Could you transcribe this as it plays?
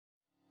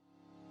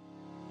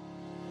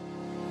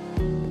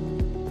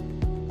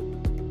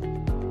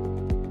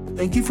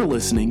Thank you for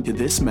listening to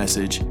this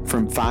message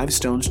from Five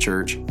Stones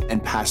Church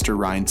and Pastor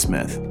Ryan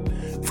Smith.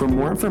 For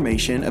more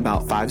information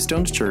about Five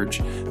Stones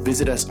Church,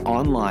 visit us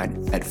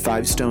online at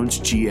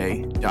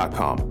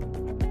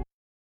fivestonesga.com.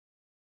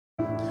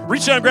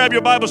 Reach out and grab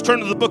your Bibles, turn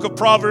to the book of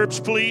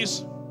Proverbs,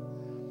 please.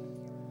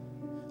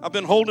 I've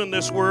been holding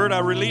this word.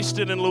 I released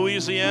it in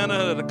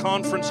Louisiana at a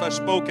conference I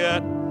spoke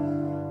at.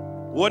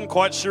 Wasn't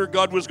quite sure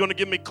God was going to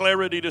give me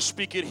clarity to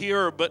speak it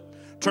here,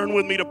 but turn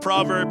with me to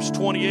Proverbs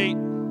 28.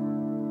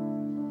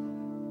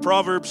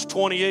 Proverbs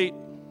 28.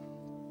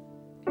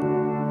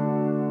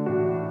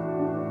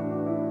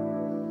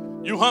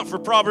 You hunt for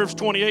Proverbs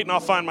 28 and I'll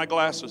find my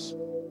glasses.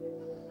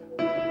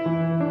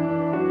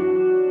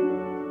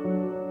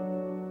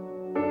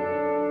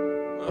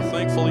 Well,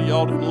 thankfully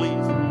y'all didn't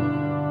leave.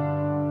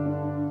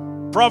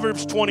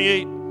 Proverbs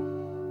 28.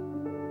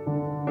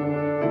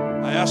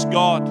 I asked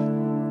God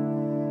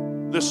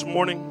this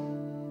morning,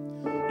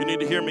 you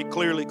need to hear me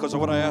clearly because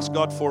what I asked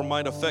God for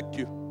might affect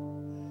you.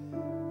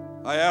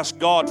 I asked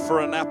God for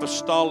an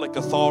apostolic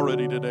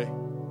authority today.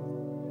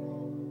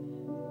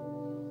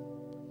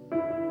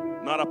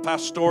 Not a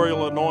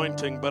pastoral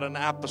anointing, but an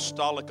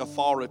apostolic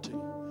authority.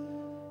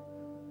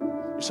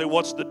 You say,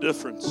 what's the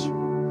difference?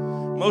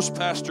 Most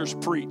pastors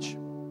preach.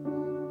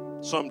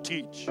 Some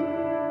teach.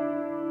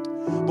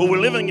 But we're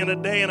living in a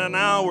day and an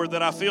hour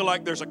that I feel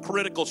like there's a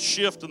critical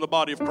shift in the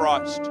body of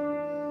Christ.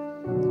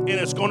 And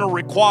it's going to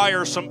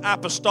require some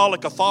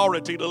apostolic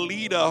authority to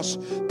lead us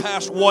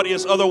past what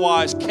is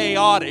otherwise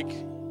chaotic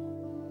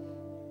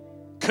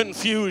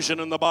confusion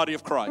in the body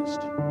of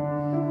Christ.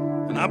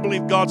 And I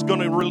believe God's going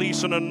to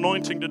release an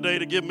anointing today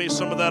to give me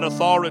some of that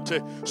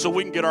authority so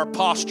we can get our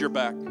posture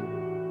back.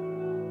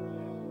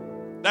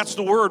 That's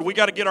the word. We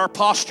got to get our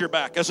posture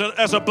back. As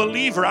a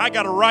believer, I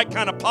got a right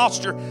kind of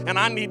posture, and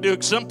I need to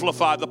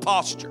exemplify the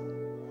posture.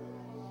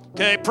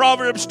 Okay,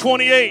 Proverbs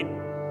 28.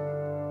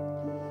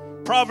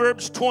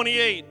 Proverbs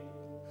 28.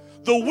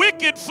 The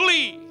wicked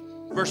flee,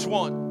 verse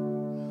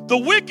 1. The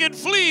wicked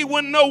flee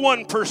when no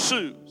one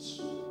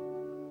pursues,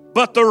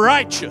 but the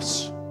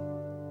righteous,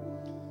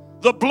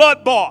 the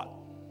blood-bought,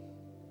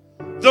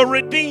 the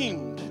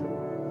redeemed,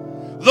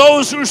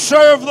 those who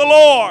serve the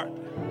Lord.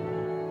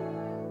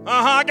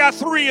 I got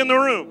three in the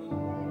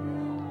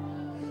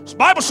room. The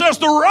Bible says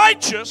the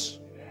righteous,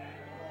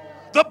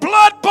 the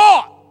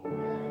blood-bought.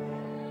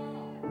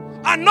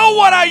 I know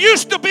what I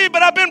used to be,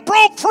 but I've been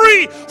broke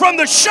free from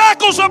the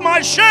shackles of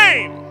my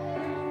shame.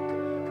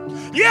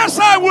 Yes,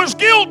 I was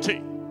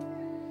guilty.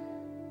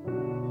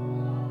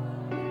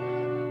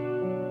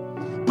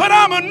 But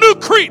I'm a new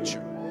creature.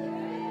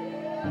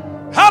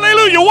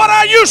 Hallelujah. What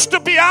I used to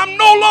be, I'm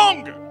no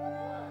longer.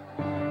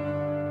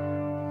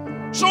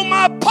 So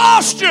my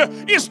posture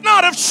is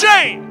not of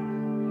shame.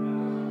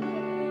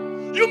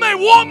 You may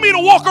want me to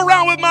walk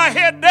around with my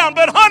head down,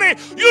 but honey,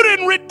 you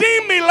didn't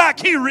redeem me like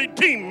he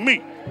redeemed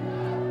me.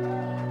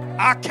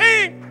 I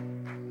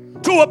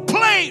came to a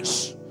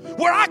place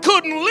where I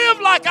couldn't live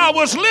like I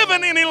was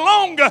living any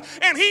longer,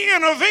 and he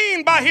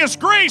intervened by his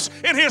grace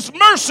and his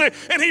mercy,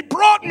 and he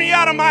brought me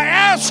out of my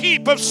ass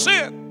heap of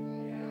sin.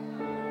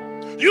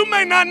 You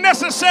may not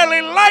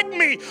necessarily like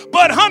me,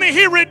 but honey,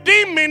 he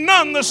redeemed me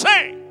none the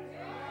same.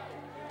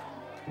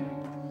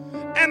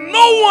 And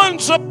no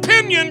one's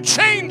opinion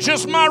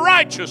changes my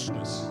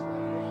righteousness.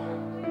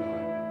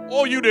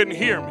 Oh, you didn't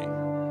hear me.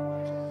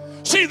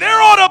 See,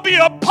 there ought to be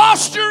a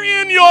posture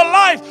in your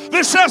life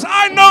that says,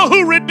 I know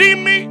who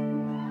redeemed me.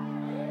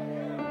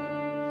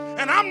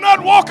 And I'm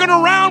not walking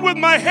around with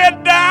my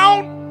head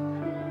down.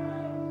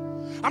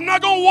 I'm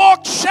not going to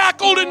walk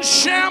shackled in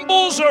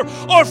shambles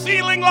or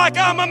feeling like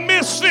I'm a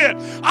misfit.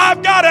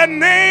 I've got a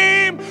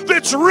name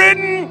that's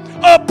written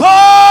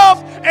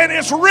above, and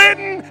it's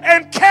written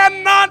and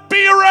cannot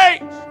be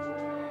erased.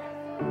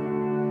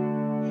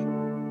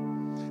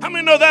 How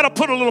many know that'll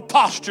put a little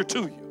posture to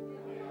you?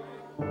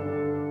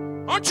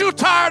 Aren't you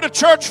tired of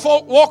church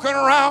folk walking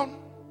around?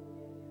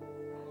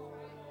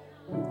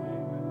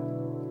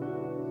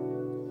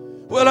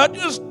 Well, I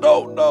just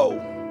don't know.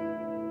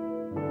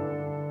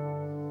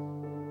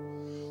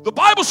 The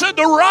Bible said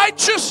the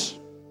righteous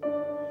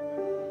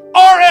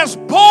are as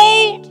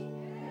bold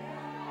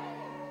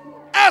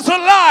as a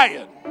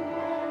lion.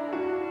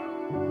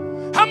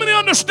 How many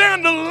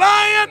understand the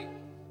lion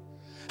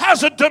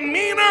has a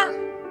demeanor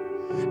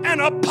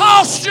and a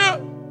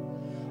posture?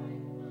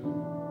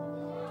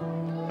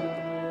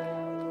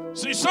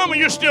 See, some of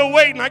you are still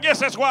waiting. I guess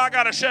that's why I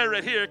got to share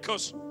it here,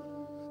 because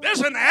there's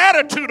an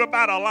attitude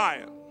about a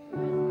lion.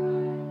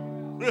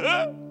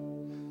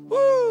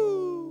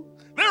 Woo.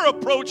 Their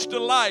approach to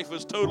life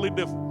is totally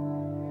different.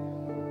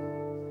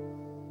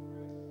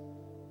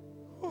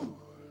 Woo.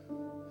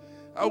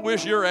 I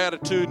wish your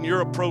attitude and your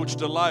approach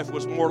to life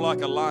was more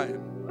like a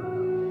lion.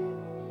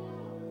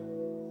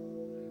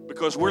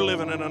 Because we're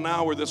living in an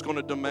hour that's going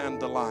to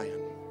demand the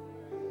lion.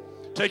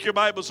 Take your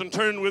Bibles and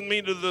turn with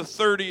me to the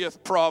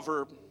 30th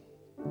proverb.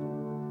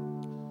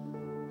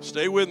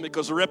 Stay with me,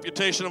 because the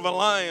reputation of a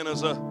lion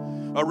is a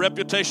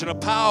reputation of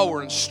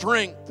power and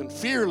strength and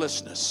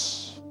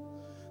fearlessness.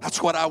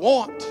 That's what I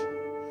want.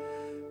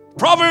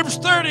 Proverbs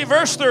 30,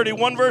 verse 30,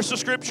 one verse of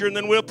scripture, and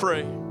then we'll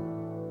pray.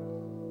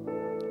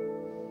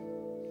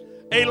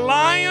 A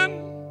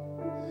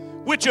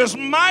lion which is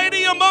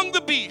mighty among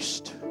the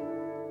beasts.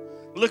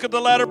 Look at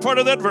the latter part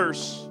of that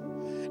verse.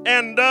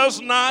 And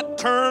does not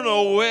turn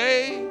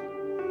away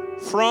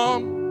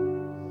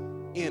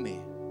from any.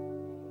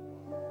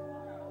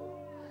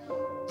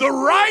 The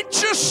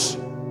righteous,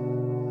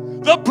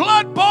 the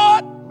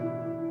blood-bought,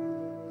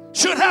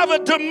 should have a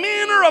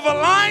demeanor of a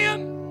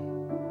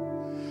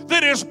lion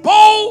that is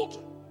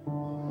bold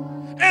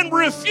and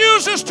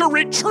refuses to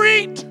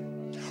retreat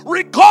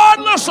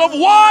regardless of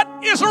what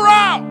is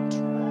around.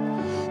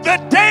 The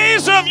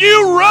days of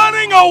you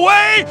running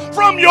away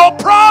from your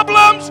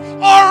problems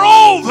are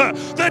over.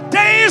 The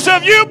days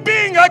of you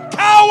being a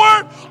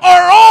coward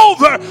are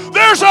over.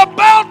 There's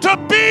about to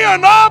be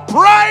an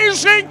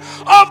uprising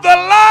of the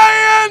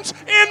lions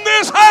in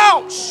this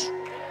house.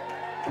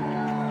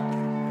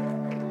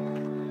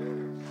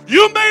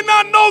 You may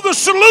not know the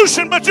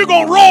solution, but you're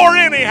going to roar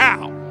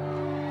anyhow.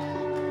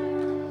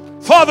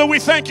 Father, we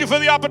thank you for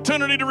the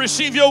opportunity to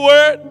receive your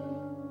word.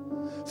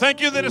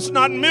 Thank you that it's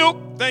not milk.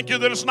 Thank you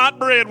that it's not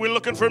bread. We're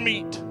looking for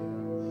meat.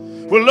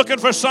 We're looking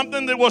for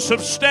something that will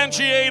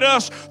substantiate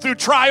us through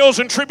trials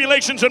and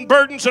tribulations and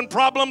burdens and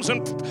problems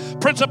and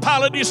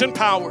principalities and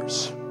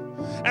powers.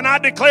 And I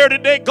declare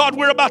today, God,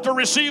 we're about to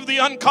receive the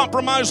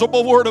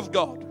uncompromisable word of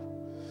God.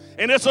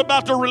 And it's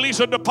about to release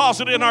a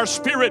deposit in our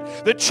spirit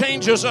that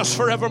changes us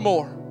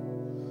forevermore.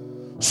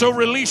 So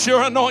release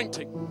your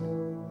anointing.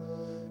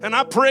 And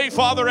I pray,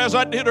 Father, as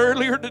I did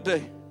earlier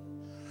today,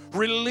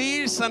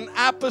 release an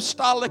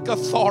apostolic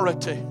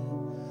authority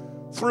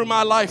through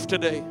my life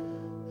today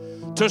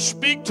to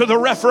speak to the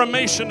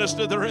reformationists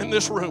that are in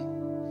this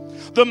room,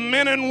 the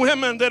men and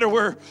women that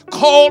were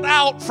called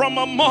out from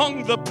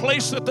among the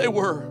place that they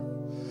were,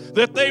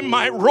 that they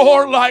might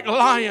roar like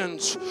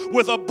lions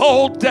with a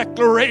bold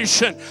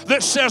declaration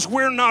that says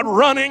we're not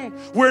running,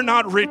 we're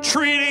not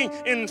retreating.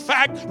 In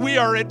fact, we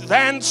are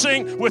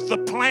advancing with the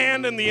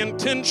plan and the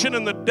intention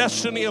and the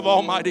destiny of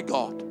Almighty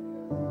God.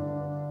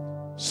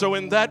 So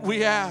in that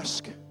we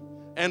ask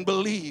and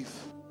believe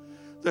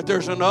that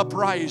there's an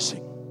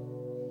uprising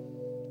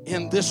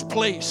in this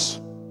place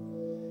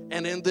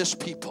and in this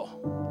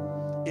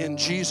people. In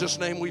Jesus'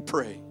 name we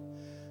pray.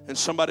 And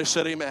somebody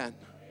said amen.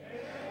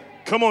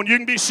 Come on, you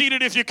can be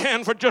seated if you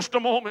can for just a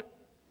moment.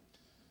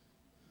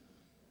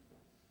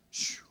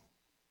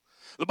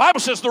 The Bible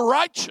says the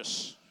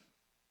righteous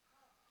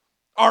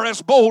are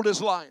as bold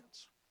as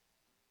lions.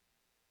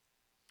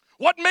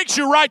 What makes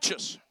you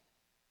righteous?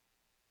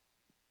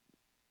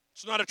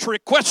 It's not a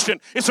trick question.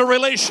 It's a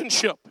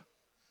relationship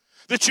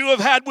that you have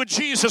had with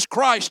Jesus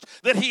Christ,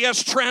 that he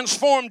has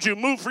transformed you,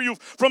 moved for you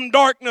from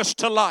darkness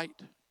to light.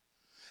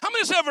 How many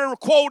has ever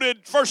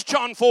quoted 1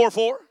 John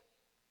 4:4?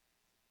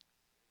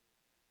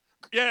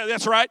 Yeah,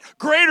 that's right.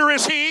 Greater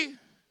is he.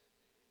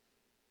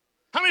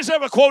 How many has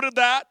ever quoted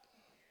that?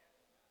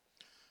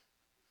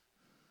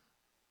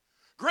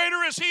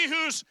 Greater is he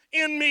who's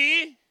in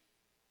me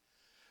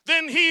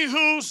than he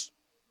who's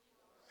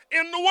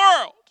in the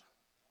world.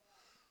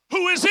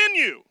 Who is in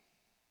you?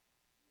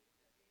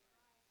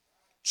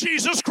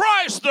 Jesus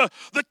Christ,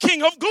 the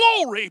King of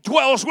glory,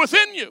 dwells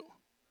within you.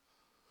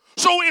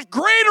 So if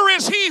greater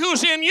is he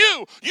who's in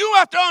you, you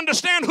have to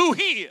understand who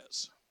he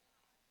is.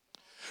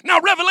 Now,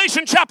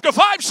 Revelation chapter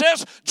 5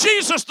 says,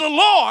 Jesus the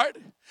Lord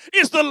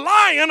is the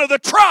Lion of the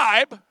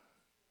tribe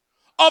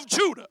of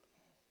Judah.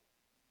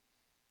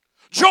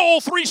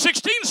 Joel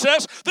 3:16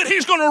 says that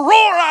he's going to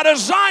roar out of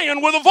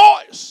Zion with a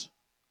voice.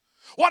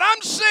 What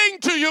I'm saying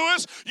to you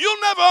is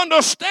you'll never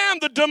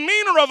understand the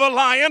demeanor of a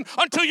lion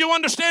until you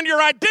understand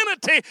your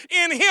identity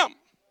in him.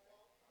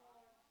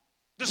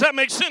 Does that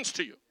make sense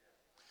to you?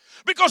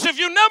 Because if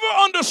you never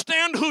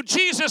understand who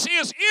Jesus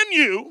is in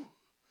you,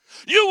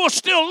 you will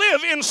still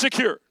live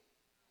insecure.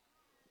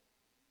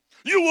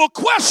 You will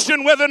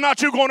question whether or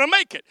not you're going to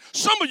make it.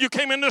 Some of you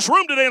came in this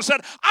room today and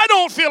said, I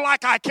don't feel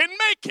like I can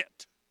make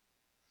it.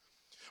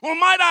 Well,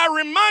 might I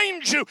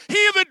remind you,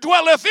 he that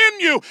dwelleth in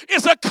you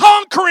is a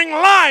conquering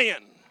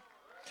lion.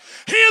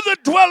 He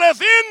that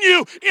dwelleth in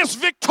you is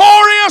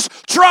victorious,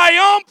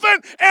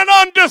 triumphant, and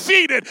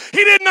undefeated.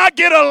 He did not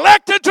get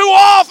elected to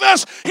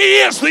office. He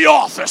is the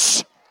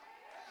office.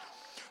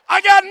 I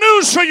got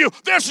news for you.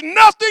 There's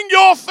nothing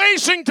you're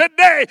facing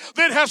today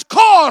that has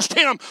caused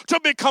him to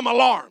become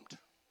alarmed.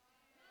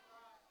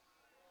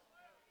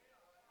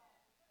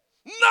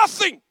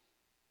 Nothing.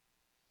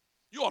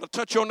 You ought to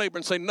touch your neighbor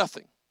and say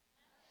nothing.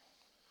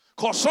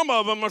 Because some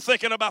of them are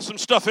thinking about some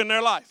stuff in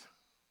their life.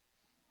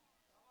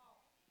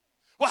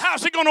 Well,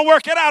 how's he going to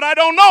work it out? I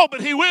don't know, but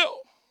he will.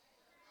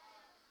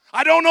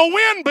 I don't know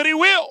when, but he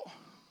will.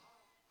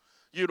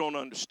 You don't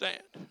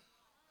understand.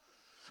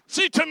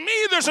 See, to me,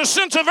 there's a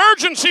sense of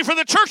urgency for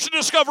the church to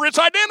discover its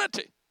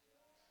identity.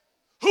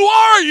 Who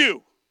are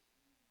you?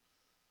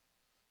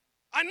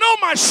 I know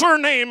my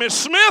surname is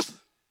Smith.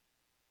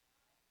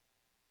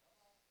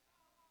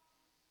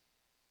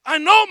 I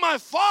know my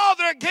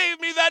father gave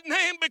me that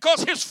name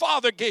because his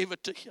father gave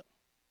it to him.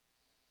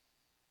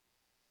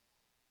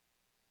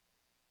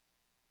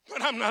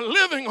 But I'm not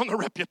living on the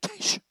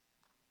reputation.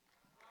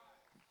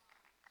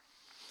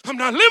 I'm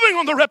not living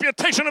on the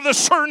reputation of the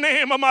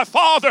surname of my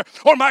father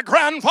or my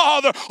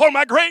grandfather or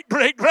my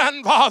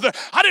great-great-grandfather.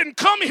 I didn't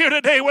come here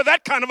today with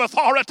that kind of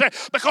authority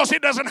because he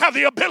doesn't have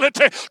the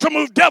ability to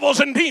move devils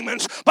and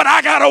demons. But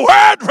I got a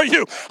word for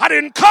you. I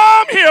didn't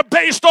come here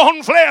based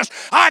on flesh.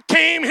 I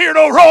came here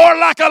to roar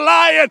like a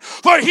lion,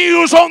 for he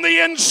who's on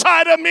the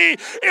inside of me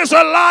is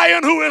a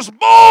lion who is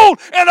bold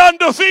and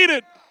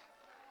undefeated.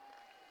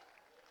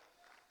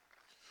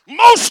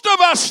 Most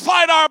of us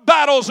fight our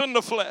battles in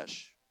the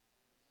flesh.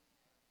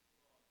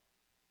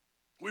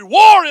 We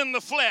war in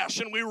the flesh,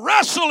 and we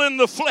wrestle in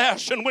the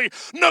flesh, and we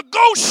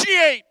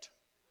negotiate.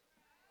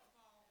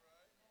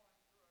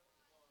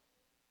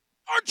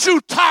 Aren't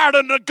you tired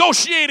of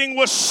negotiating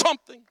with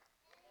something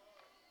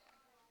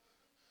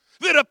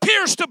that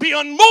appears to be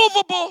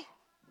unmovable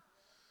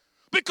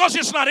because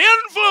it's not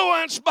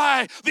influenced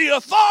by the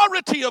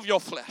authority of your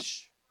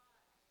flesh?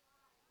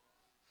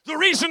 The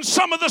reason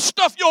some of the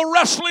stuff you're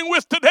wrestling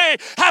with today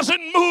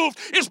hasn't moved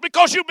is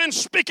because you've been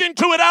speaking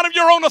to it out of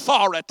your own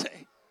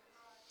authority.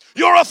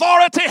 Your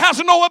authority has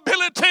no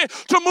ability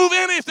to move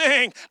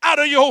anything out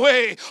of your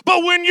way.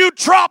 But when you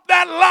drop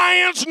that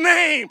lion's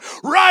name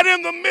right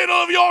in the middle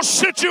of your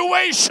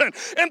situation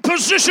and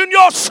position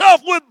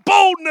yourself with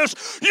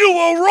boldness, you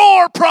will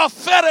roar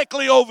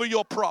prophetically over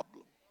your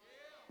problem.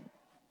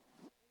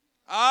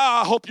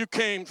 I hope you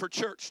came for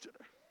church today.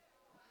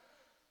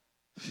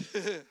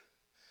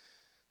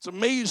 It's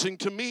amazing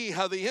to me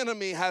how the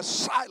enemy has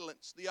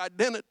silenced the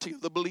identity of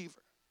the believer.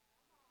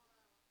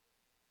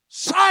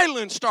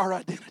 Silenced our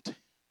identity.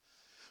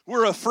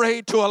 We're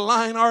afraid to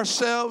align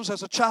ourselves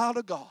as a child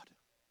of God.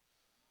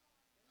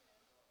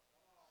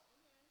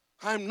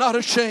 I'm not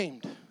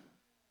ashamed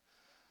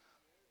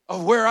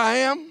of where I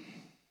am,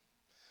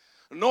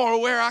 nor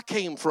where I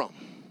came from.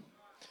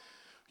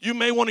 You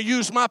may want to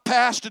use my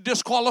past to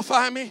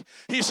disqualify me.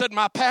 He said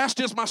my past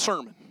is my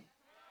sermon.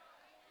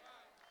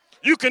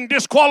 You can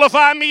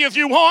disqualify me if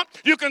you want.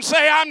 You can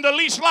say I'm the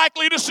least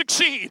likely to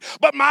succeed.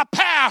 But my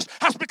past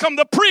has become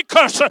the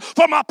precursor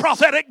for my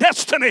prophetic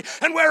destiny.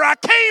 And where I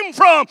came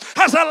from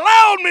has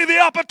allowed me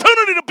the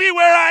opportunity to be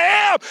where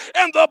I am.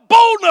 And the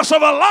boldness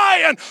of a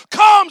lion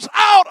comes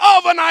out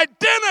of an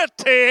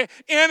identity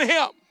in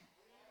him.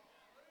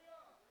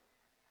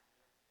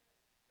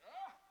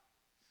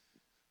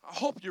 I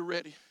hope you're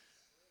ready.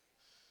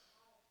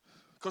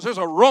 Because there's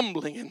a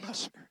rumbling in my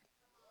spirit.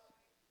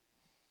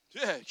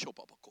 Yeah,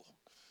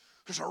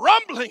 there's a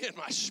rumbling in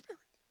my spirit.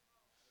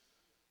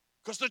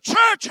 Because the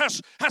church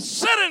has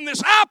set in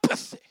this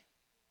apathy,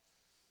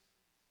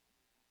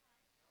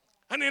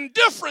 an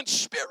indifferent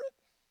spirit,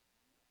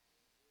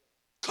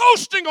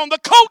 coasting on the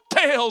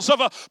coattails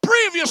of a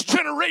previous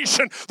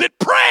generation that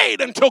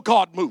prayed until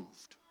God moved.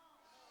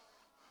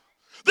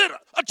 That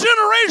a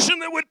generation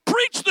that would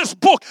preach this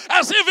book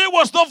as if it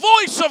was the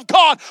voice of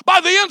God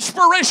by the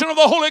inspiration of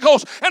the Holy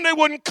Ghost. And they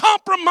wouldn't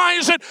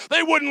compromise it.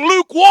 They wouldn't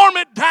lukewarm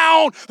it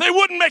down. They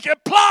wouldn't make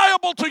it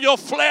pliable to your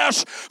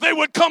flesh. They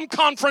would come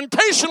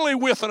confrontationally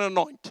with an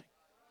anointing.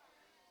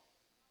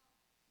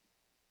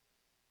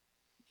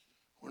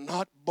 We're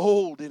not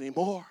bold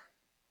anymore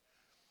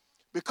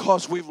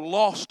because we've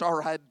lost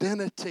our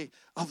identity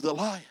of the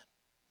lion.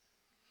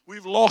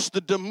 We've lost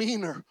the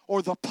demeanor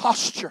or the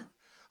posture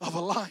of a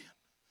lion.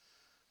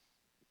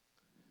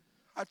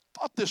 I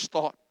thought this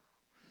thought.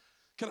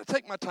 Can I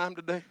take my time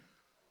today?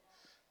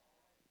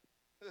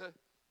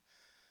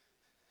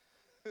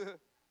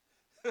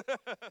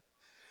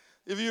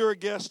 If you're a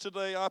guest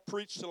today, I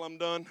preach till I'm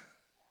done.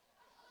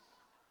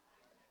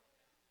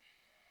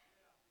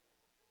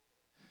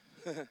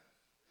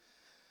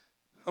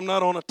 I'm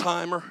not on a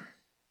timer.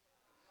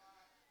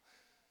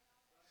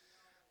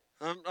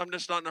 I'm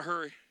just not in a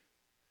hurry.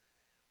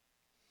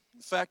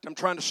 In fact, I'm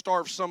trying to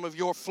starve some of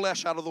your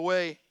flesh out of the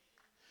way.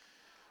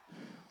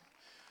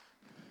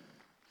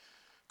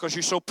 Because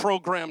you're so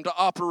programmed to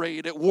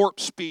operate at warp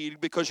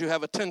speed because you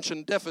have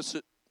attention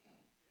deficit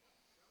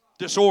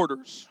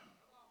disorders.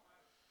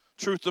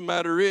 Truth of the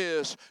matter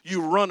is,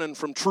 you running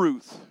from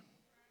truth.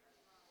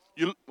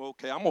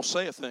 Okay, I'm going to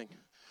say a thing.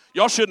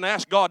 Y'all shouldn't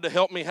ask God to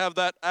help me have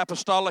that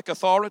apostolic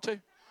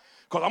authority.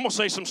 Because I'm going to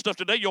say some stuff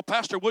today your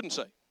pastor wouldn't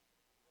say.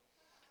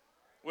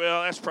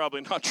 Well, that's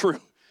probably not true.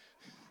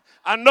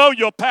 I know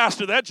your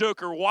pastor, that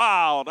joker,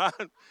 wild.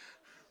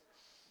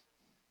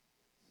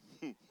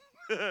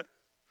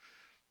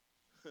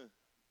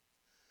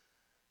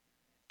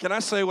 Can I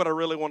say what I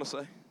really want to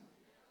say?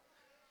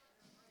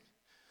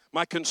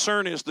 My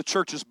concern is the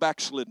church is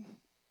backslidden.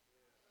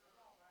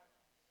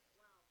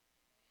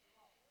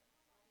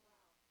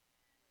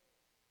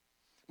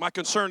 My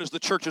concern is the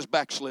church is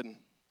backslidden.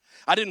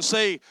 I didn't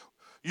say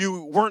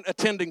you weren't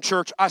attending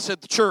church. I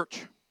said the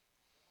church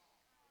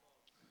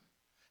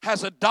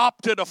has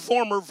adopted a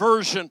former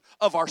version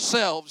of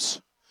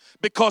ourselves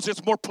because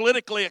it's more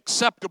politically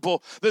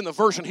acceptable than the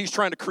version he's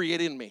trying to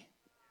create in me.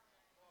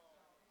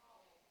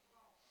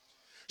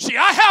 See,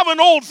 I have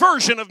an old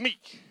version of me.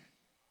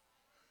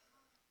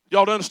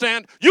 Y'all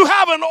understand? You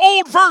have an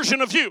old version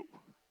of you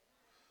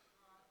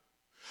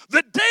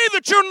The day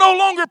that you're no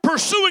longer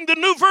pursuing the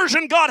new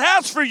version God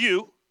has for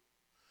you,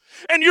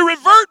 and you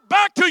revert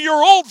back to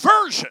your old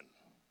version,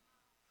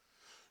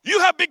 you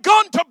have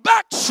begun to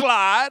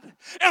backslide,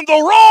 and the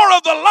roar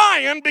of the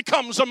lion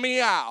becomes a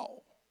meow.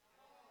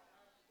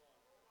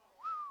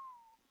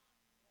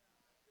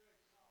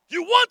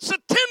 You once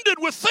attended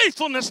with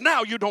faithfulness,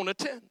 now you don't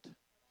attend.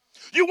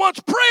 You once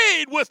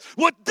prayed with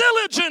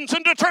diligence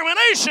and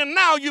determination,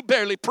 now you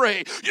barely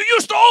pray. You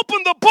used to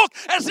open the book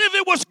as if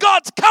it was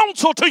God's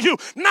counsel to you.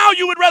 Now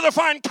you would rather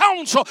find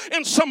counsel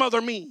in some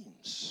other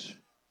means.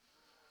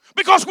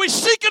 Because we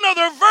seek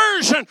another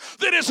version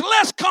that is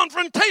less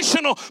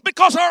confrontational,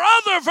 because our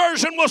other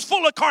version was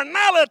full of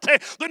carnality.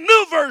 The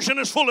new version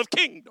is full of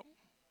kingdom.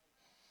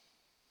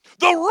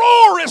 The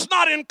roar is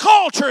not in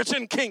culture, it's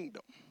in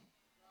kingdom.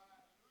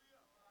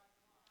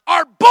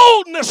 Our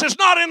boldness is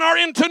not in our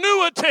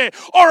ingenuity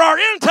or our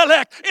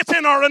intellect, it's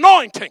in our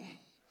anointing.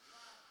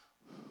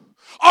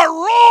 Our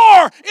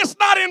roar is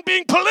not in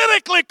being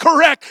politically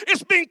correct,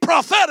 it's being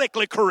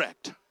prophetically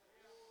correct.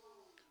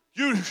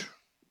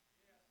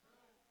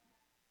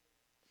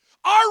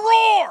 Our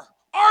roar,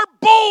 our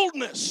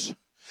boldness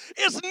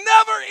is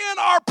never in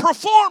our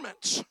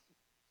performance.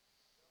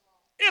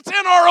 It's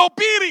in our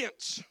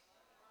obedience.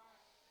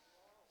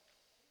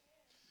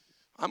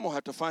 I'm going to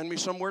have to find me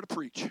somewhere to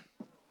preach.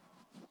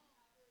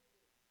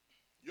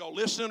 Y'all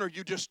listen, or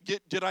you just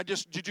did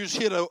you just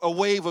hit a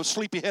wave of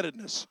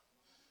sleepyheadedness?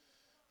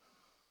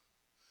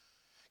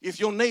 If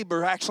your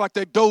neighbor acts like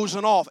they're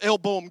dozing off,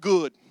 elbow them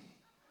good.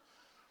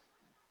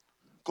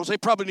 Because they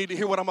probably need to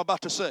hear what I'm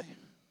about to say.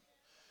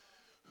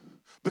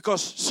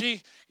 Because,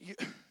 see,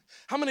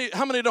 how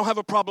many don't have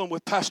a problem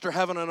with pastor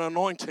having an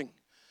anointing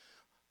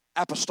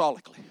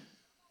apostolically?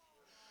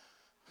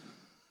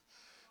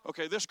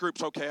 Okay, this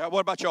group's okay. What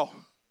about y'all?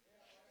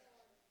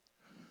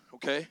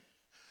 Okay.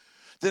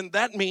 Then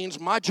that means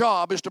my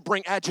job is to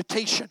bring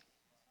agitation.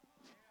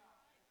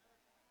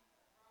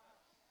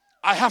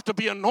 I have to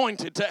be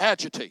anointed to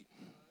agitate.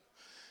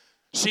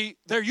 See,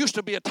 there used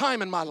to be a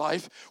time in my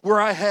life where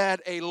I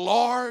had a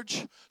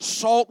large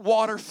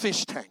saltwater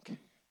fish tank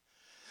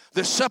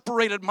that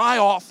separated my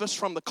office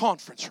from the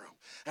conference room.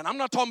 And I'm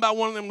not talking about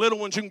one of them little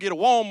ones you can get at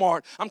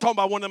Walmart. I'm talking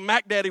about one of them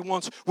Mac Daddy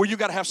ones where you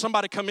got to have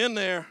somebody come in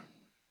there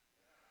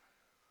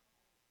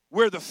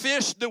where the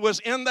fish that was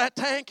in that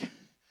tank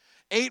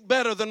ate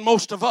better than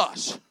most of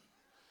us.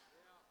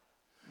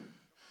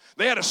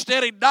 They had a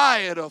steady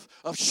diet of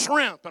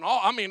shrimp and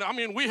all. I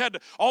mean, we had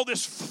all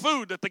this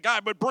food that the guy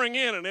would bring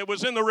in, and it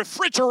was in the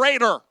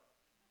refrigerator,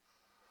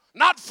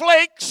 not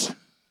flakes.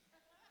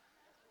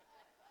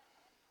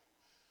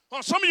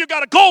 Well, some of you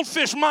got a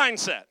goldfish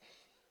mindset.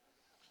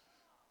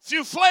 A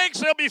few flakes,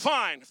 they'll be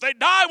fine. If they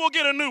die, we'll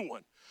get a new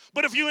one.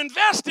 But if you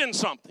invest in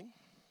something,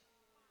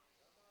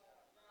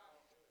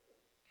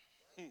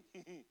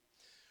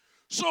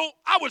 so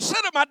I would sit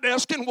at my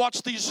desk and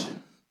watch these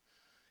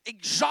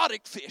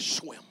exotic fish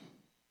swim.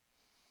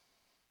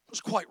 It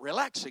was quite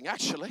relaxing,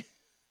 actually.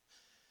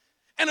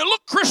 And it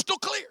looked crystal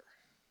clear.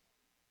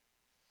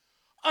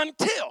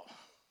 Until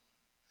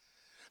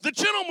the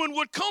gentleman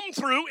would come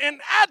through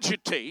and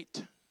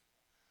agitate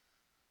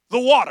the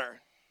water.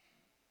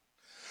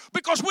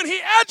 Because when he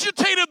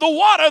agitated the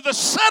water, the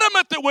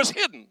sediment that was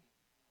hidden,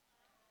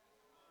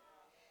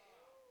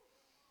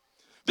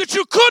 that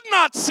you could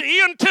not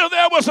see until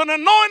there was an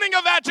anointing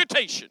of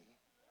agitation.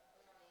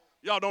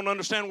 Y'all don't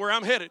understand where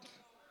I'm headed.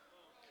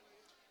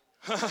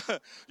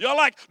 Y'all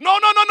like, no,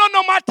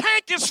 my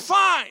tank is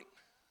fine.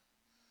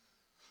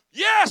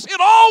 Yes, it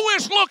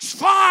always looks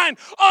fine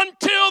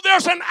until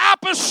there's an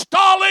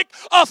apostolic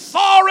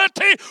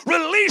authority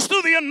released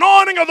through the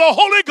anointing of the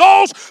Holy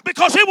Ghost,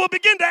 because it will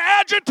begin to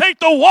agitate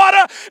the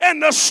water,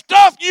 and the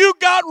stuff you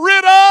got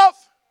rid of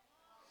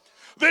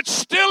that's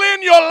still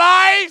in your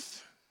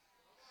life,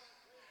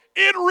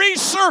 it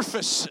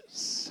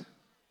resurfaces.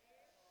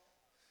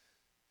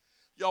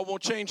 Y'all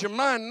won't change your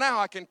mind now,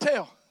 I can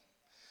tell.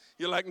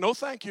 You're like, no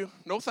thank you,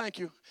 no thank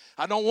you.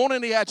 I don't want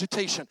any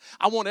agitation.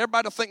 I want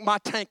everybody to think my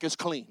tank is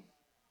clean.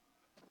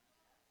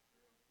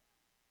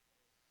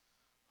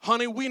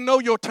 Honey, we know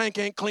your tank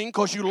ain't clean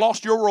because you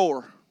lost your roar.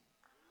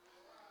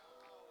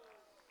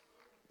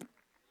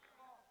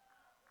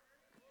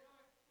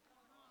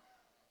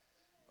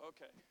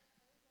 Okay.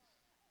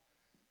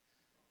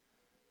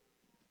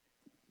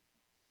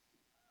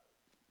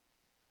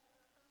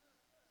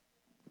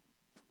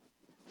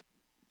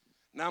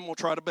 Now I'm going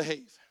to try to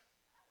behave.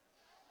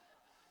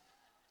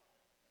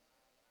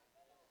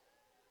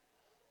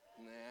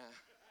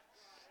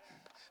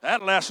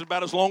 That lasted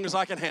about as long as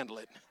I can handle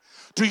it.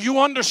 Do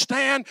you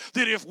understand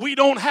that if we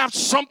don't have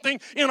something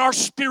in our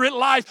spirit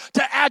life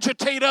to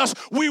agitate us,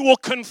 we will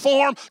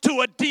conform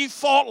to a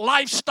default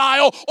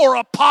lifestyle or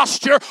a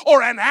posture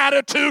or an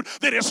attitude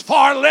that is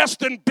far less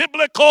than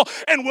biblical,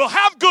 and we'll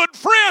have good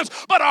friends,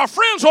 but our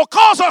friends will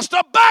cause us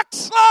to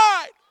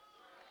backslide.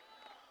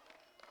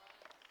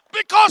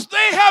 Because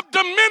they have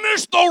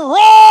diminished the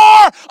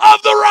roar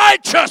of the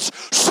righteous.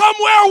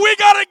 Somewhere we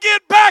got to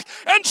get back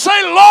and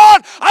say,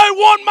 Lord, I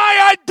want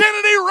my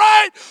identity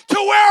right to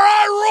where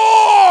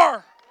I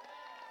roar.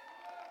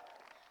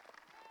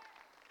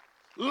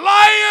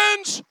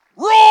 Lions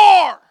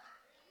roar.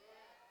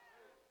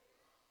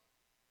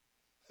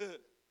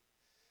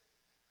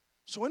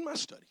 So in my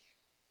study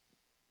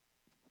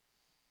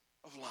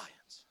of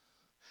lions,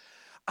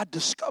 I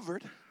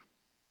discovered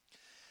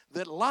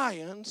that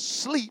lions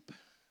sleep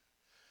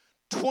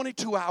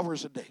 22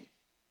 hours a day.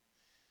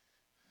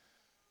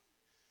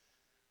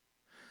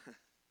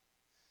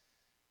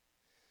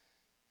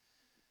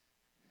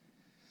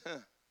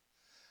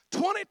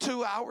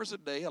 22 hours a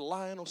day, a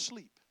lion will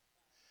sleep.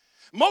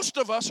 Most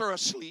of us are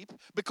asleep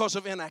because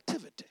of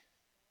inactivity.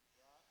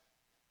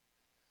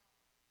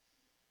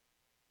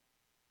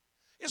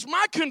 It's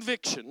my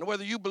conviction,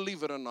 whether you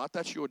believe it or not,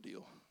 that's your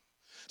deal.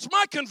 It's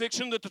my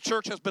conviction that the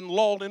church has been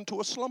lulled into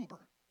a slumber.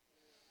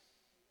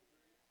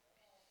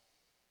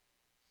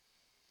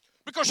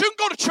 Because you can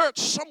go to church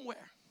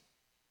somewhere,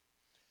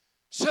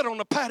 sit on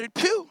a padded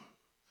pew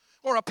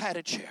or a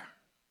padded chair,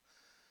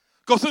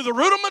 go through the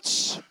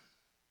rudiments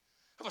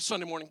of a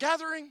Sunday morning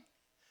gathering,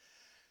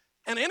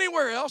 and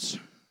anywhere else,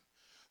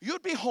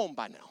 you'd be home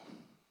by now.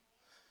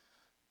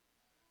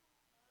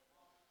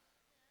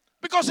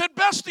 Because at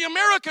best, the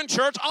American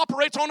church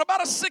operates on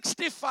about a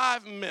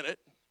 65-minute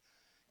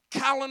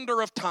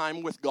calendar of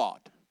time with God.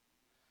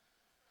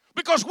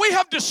 Because we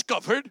have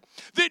discovered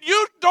that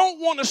you don't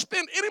want to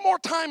spend any more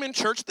time in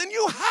church than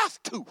you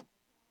have to.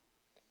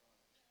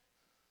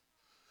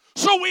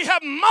 So we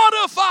have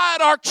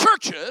modified our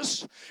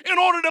churches in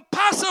order to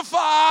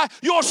pacify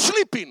your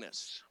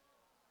sleepiness.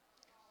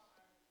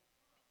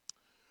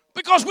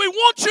 Because we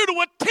want you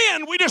to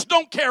attend, we just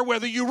don't care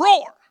whether you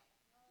roar.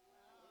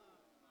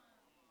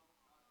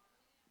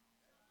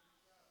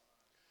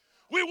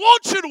 We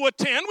want you to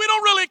attend. We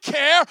don't really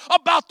care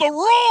about the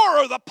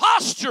roar or the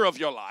posture of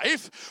your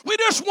life. We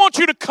just want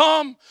you to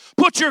come,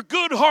 put your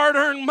good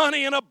hard-earned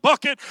money in a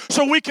bucket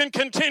so we can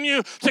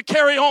continue to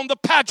carry on the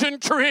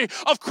pageantry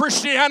of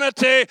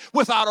Christianity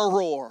without a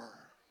roar.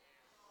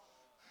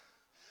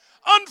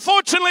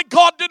 Unfortunately,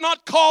 God did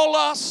not call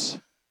us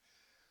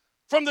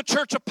from the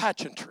church of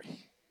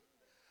pageantry.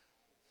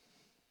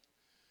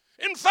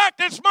 In fact,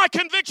 it's my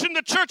conviction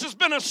the church has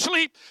been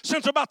asleep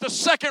since about the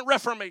Second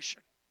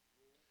Reformation.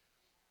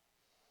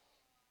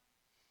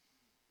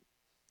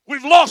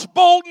 We've lost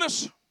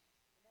boldness.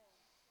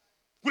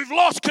 We've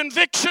lost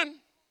conviction.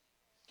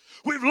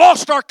 We've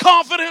lost our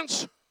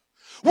confidence.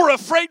 We're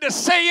afraid to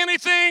say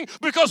anything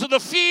because of the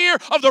fear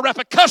of the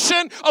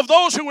repercussion of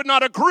those who would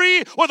not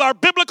agree with our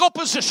biblical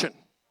position.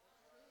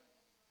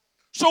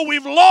 So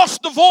we've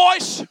lost the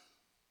voice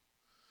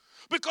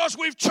because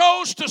we've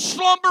chose to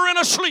slumber in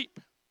a sleep.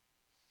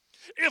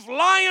 If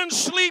lions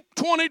sleep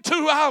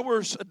 22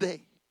 hours a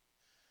day,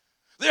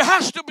 there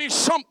has to be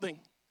something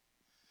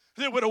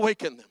that would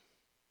awaken them.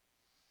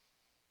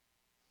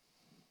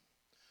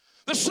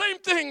 The same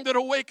thing that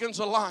awakens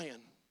a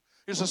lion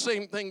is the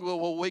same thing that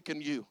will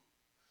awaken you.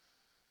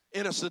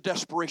 And it's the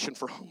desperation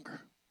for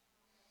hunger.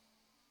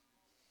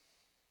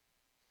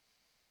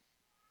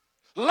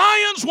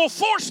 Lions will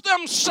force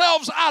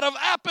themselves out of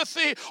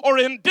apathy or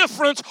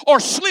indifference or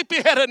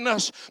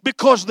sleepyheadedness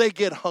because they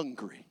get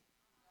hungry.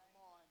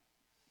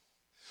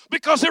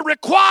 Because it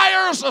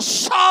requires a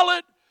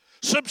solid,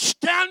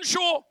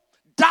 substantial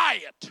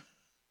diet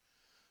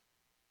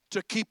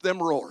to keep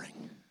them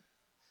roaring.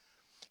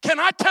 Can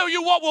I tell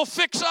you what will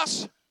fix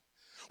us?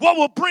 What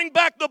will bring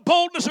back the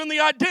boldness and the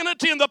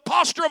identity and the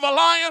posture of a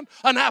lion?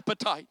 An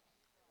appetite.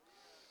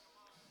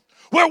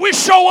 Where we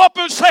show up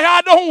and say,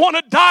 I don't want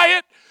to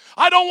diet.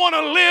 I don't want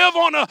to live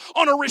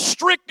on a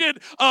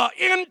restricted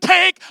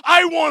intake.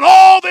 I want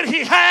all that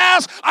he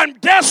has. I'm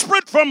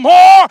desperate for more.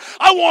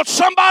 I want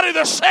somebody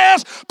that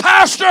says,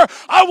 Pastor,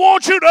 I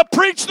want you to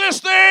preach this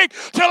thing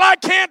till I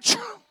can't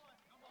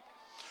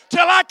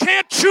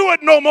chew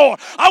it no more.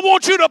 I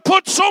want you to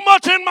put so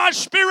much in my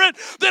spirit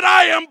that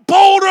I am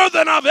bolder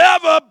than I've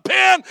ever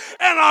been,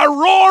 and I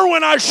roar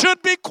when I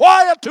should be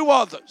quiet to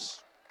others.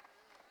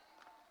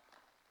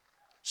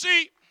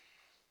 See,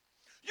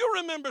 you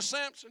remember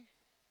Samson?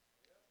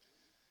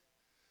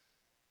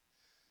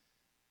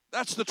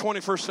 That's the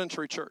 21st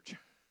century church.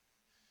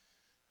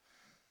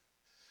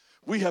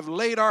 We have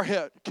laid our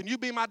head. Can you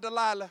be my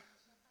Delilah?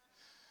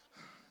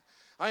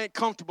 I ain't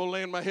comfortable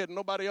laying my head in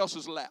nobody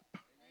else's lap.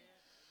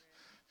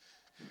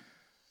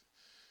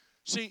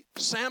 See,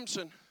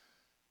 Samson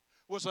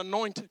was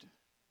anointed.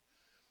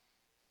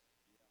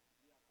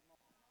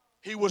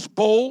 He was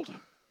bold.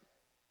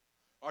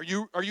 Are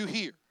you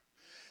here?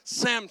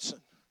 Samson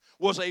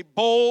was a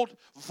bold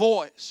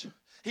voice.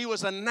 He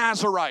was a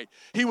Nazarite.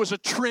 He was a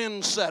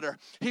trendsetter.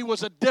 He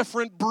was a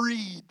different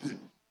breed.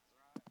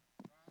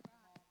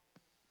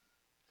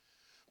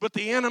 But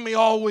the enemy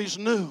always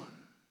knew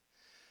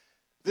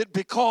that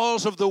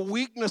because of the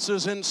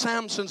weaknesses in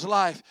Samson's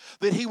life,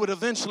 that he would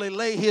eventually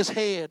lay his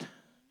head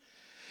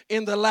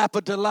in the lap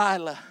of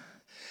Delilah.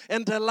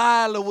 And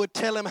Delilah would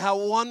tell him how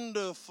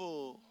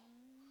wonderful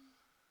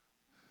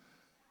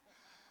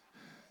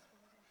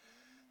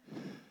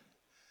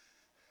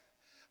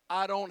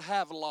I don't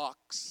have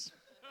locks.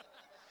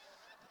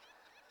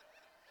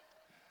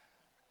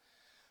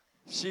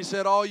 She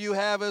said, all you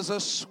have is a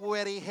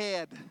sweaty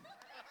head.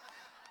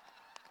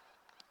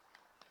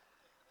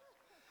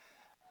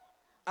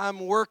 I'm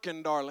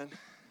working, darling.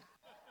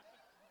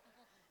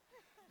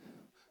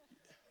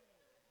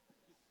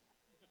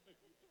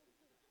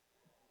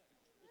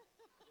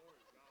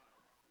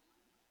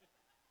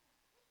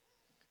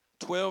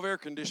 "12 air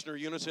conditioner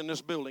units in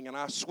this building, and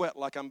I sweat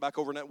like I'm back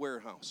over in that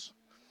warehouse."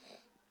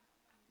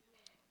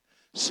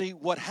 See,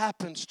 what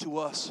happens to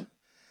us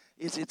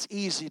is it's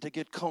easy to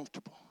get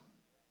comfortable.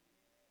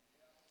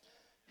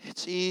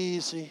 It's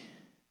easy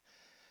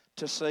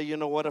to say, you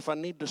know what, if I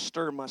need to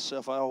stir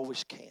myself, I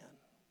always can.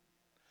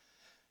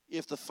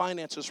 If the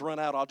finances run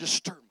out, I'll just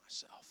stir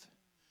myself.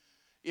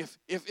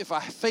 If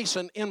I face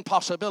an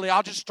impossibility,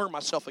 I'll just stir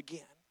myself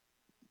again.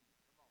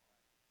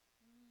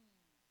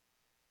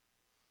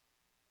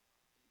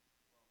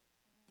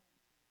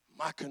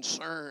 My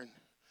concern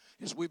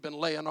is we've been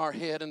laying our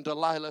head in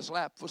Delilah's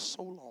lap for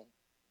so long.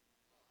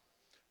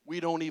 We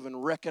don't even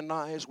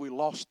recognize we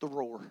lost the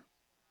roar.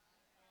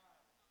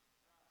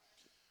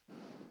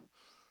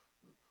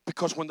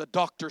 Because when the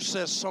doctor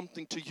says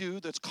something to you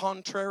that's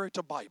contrary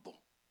to Bible,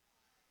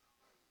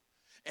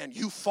 and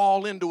you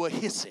fall into a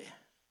hissy,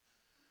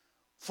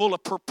 full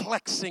of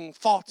perplexing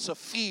thoughts of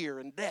fear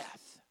and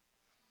death,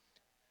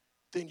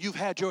 then you've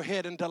had your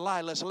head in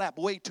Delilah's lap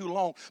way too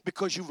long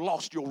because you've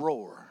lost your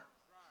roar.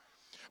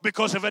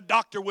 Because if a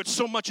doctor would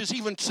so much as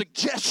even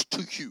suggest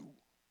to you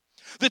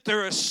that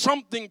there is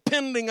something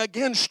pending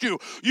against you,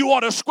 you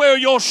ought to square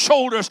your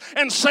shoulders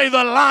and say,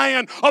 the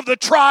Lion of the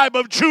tribe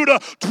of Judah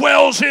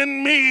dwells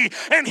in me,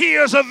 and he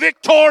is a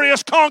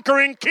victorious,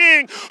 conquering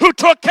king who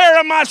took care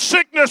of my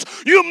sickness.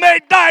 You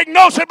may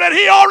diagnose it, but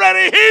he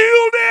already healed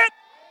it.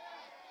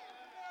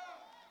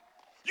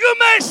 You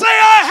may say,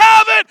 I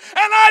have it,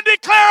 and I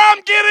declare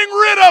I'm getting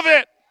rid of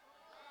it.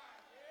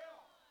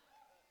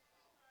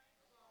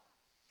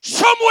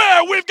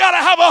 Somewhere we've got to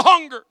have a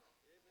hunger.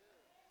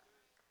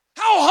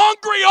 How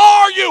hungry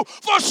are you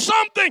for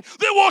something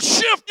that will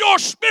shift your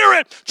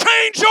spirit,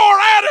 change your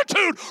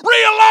attitude,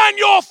 realign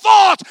your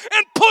thoughts,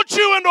 and put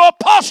you into a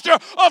posture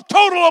of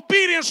total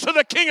obedience to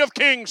the King of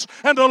Kings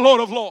and the Lord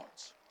of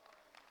Lords?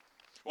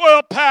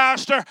 Well,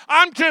 Pastor,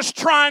 I'm just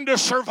trying to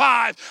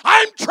survive.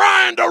 I'm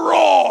trying to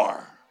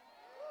roar.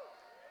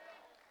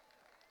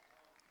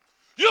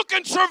 You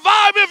can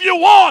survive if you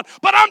want,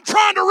 but I'm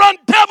trying to run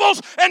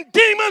devils and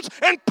demons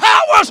and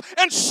powers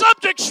and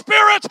subject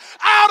spirits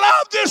out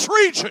of this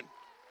region.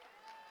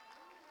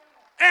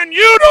 And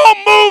you don't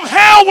move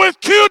hell with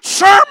cute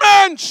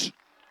sermons.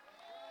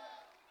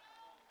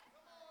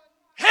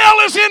 Hell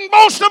is in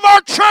most of our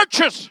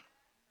churches.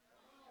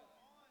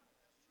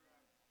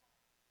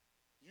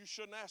 You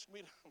shouldn't ask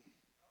me to.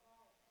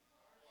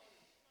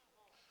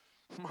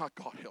 My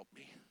God, help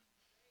me.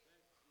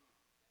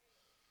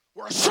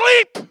 We're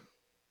asleep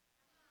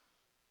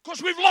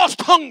because we've lost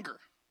hunger.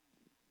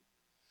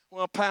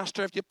 Well,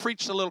 Pastor, if you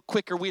preached a little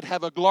quicker, we'd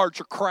have a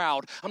larger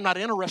crowd. I'm not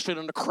interested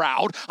in a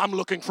crowd. I'm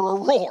looking for a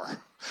roar.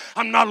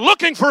 I'm not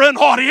looking for an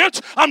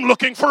audience. I'm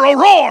looking for a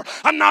roar.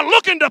 I'm not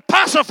looking to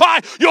pacify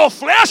your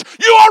flesh.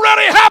 You're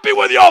already happy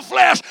with your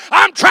flesh.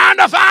 I'm trying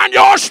to find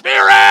your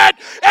spirit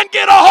and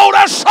get a hold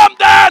of something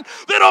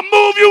that'll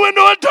move you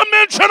into a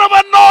dimension of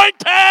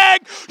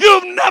anointing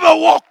you've never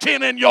walked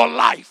in your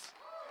life.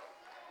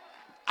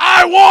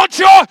 I want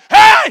your,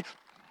 hey,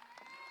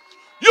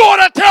 you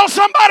ought to tell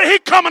somebody, he's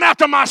coming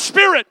after my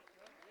spirit.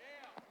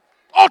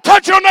 Oh,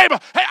 touch your neighbor.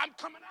 Hey, I'm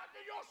coming after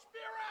your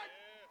spirit.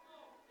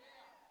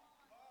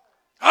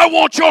 I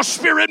want your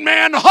spirit,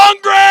 man,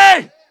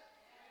 hungry.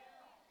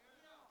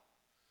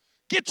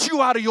 Get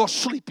you out of your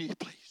sleepy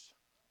place.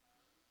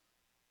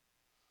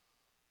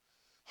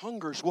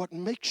 Hunger is what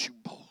makes you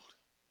bold.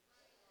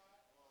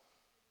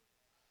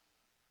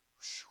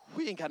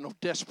 We ain't got no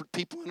desperate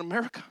people in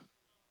America.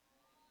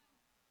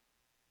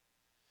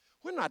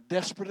 We're not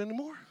desperate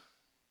anymore.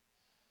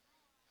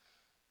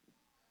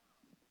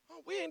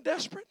 We ain't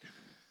desperate.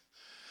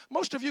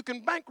 Most of you can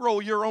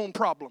bankroll your own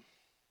problem.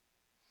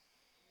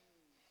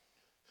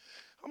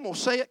 I'm going to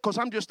say it because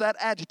I'm just that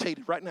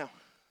agitated right now.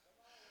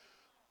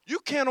 You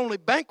can't only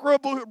bankroll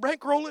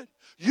it,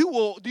 you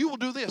will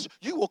do this.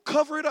 You will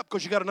cover it up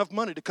because you got enough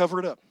money to cover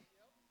it up.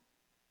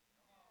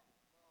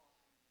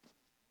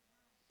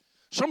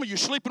 Some of you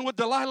sleeping with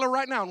Delilah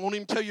right now and won't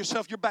even tell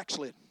yourself you're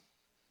backslid.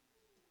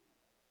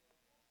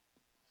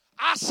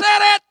 I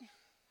said it.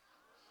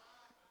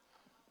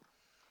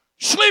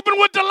 Sleeping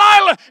with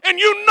Delilah, and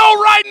you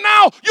know right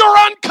now you're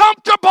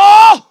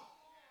uncomfortable.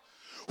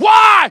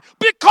 Why?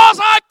 Because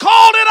I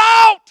called it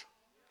out.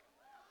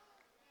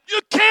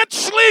 You can't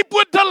sleep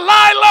with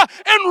Delilah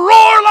and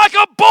roar like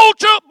a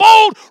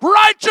bold,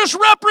 righteous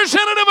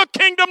representative of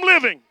kingdom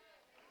living.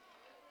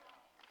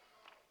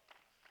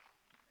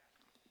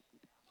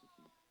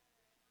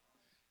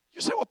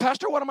 You say, well,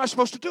 Pastor, what am I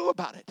supposed to do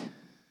about it?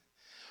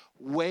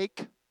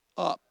 Wake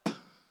up.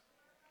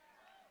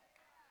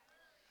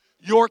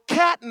 Your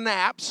cat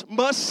naps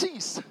must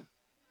cease.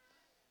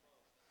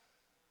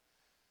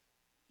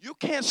 You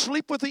can't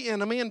sleep with the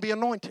enemy and be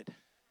anointed.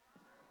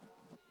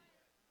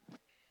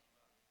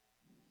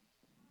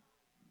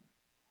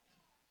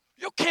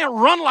 can't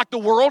run like the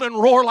world and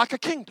roar like a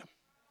kingdom.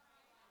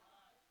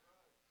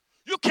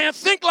 You can't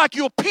think like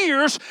your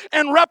peers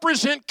and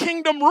represent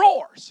kingdom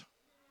roars.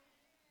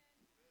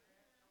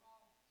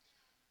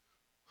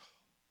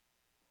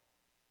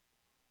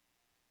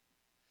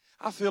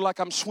 I feel like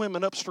I'm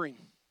swimming upstream.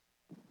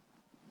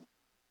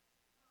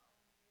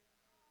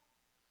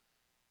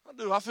 I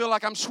do. I feel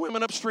like I'm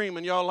swimming upstream,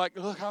 and y'all like,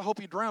 look, I hope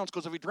he drowns,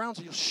 because if he drowns,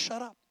 he'll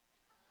shut up.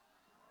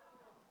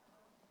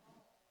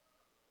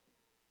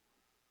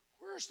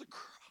 Where's the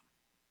cry?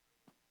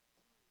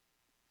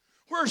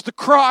 Where's the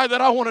cry that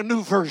I want a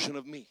new version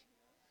of me?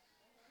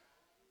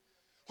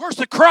 Where's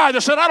the cry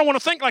that said, I don't want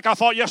to think like I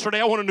thought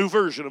yesterday, I want a new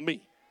version of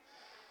me?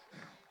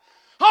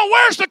 Oh,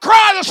 where's the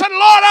cry that said,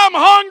 Lord, I'm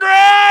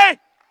hungry.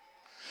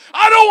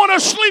 I don't want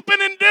to sleep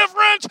in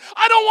indifference.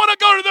 I don't want to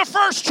go to the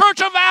first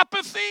church of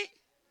apathy.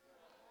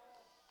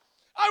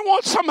 I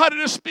want somebody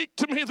to speak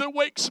to me that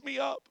wakes me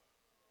up,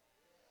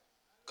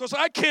 because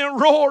I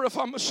can't roar if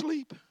I'm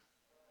asleep.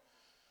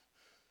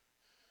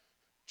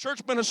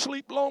 Church been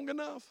asleep long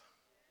enough.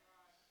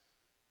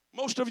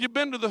 Most of you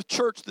been to the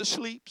church that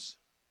sleeps.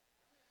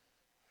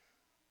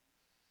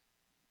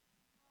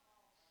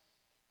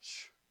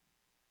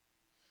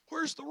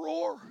 Where's the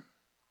roar?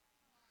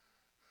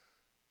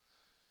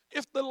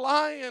 If the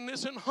lion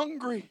isn't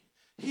hungry,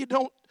 he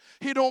don't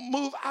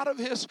move out of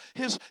his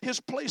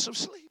place of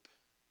sleep.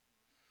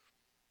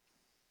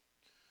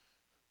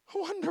 I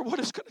wonder what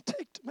it's going to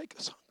take to make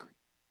us hungry.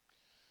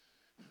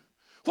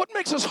 What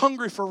makes us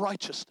hungry for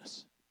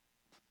righteousness?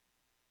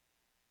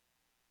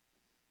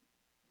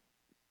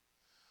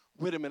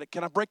 Wait a minute.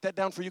 Can I break that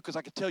down for you? Because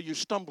I can tell you're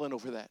stumbling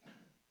over that.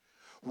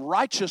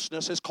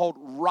 Righteousness is called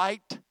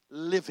right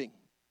living.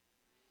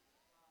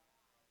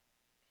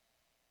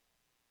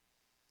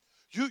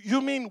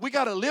 You mean we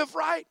got to live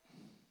right?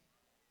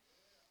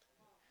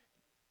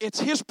 It's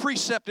his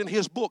precept in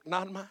his book,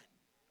 not mine.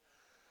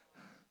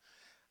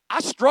 I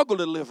struggle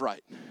to live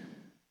right.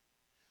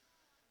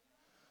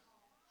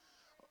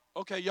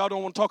 Okay, y'all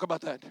don't want to talk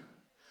about that.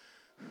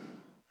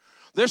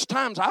 There's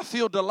times I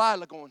feel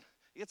Delilah going,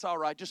 it's all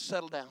right, just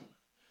settle down.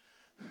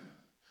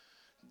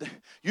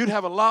 You'd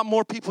have a lot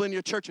more people in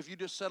your church if you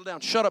just settle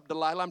down. Shut up,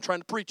 Delilah, I'm trying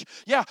to preach.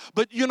 Yeah,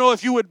 but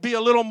if you would be a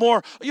little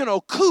more,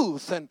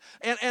 couth and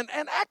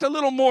act a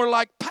little more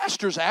like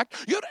pastors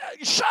act.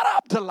 Shut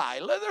up,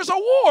 Delilah. There's a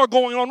war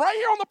going on right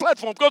here on the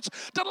platform. Because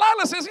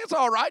Delilah says, it's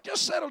all right,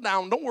 just settle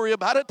down. Don't worry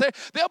about it.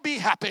 They'll be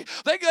happy.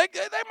 They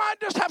might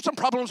just have some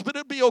problems, but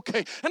it'll be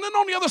okay. And then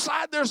on the other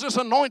side, there's this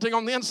anointing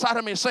on the inside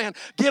of me saying,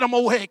 get them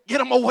awake, get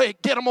them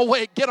awake, get them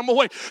awake, get them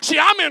awake. See,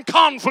 I'm in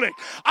conflict.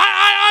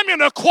 I'm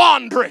in a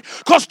quandary.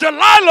 Because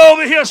Delilah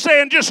over here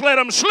saying, just let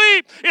them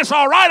sleep. It's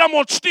all right. I'm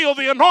going to steal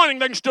the anointing.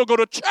 They can still go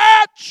to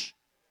church.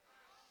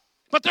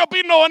 But there'll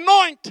be no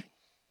anointing.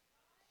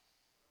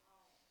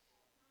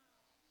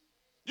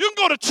 You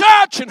can go to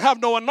church and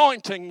have no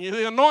anointing.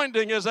 The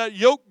anointing is that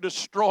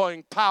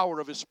yoke-destroying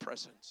power of his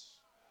presence.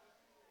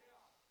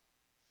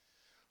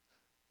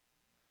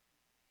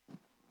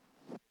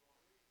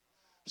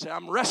 See,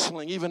 I'm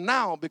wrestling even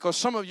now because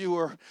some of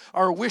you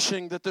are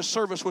wishing that this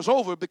service was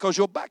over because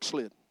you're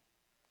backslid.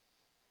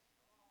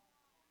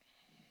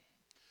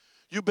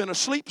 You've been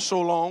asleep so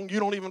long, you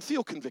don't even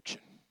feel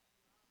conviction.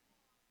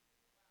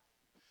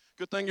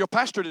 Good thing your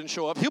pastor didn't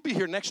show up. He'll be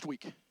here next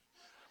week.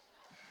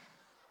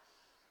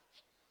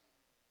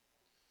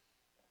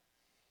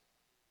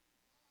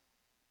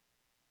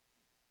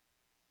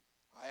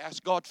 I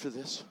ask God for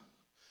this,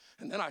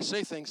 and then I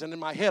say things, and in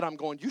my head I'm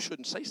going, you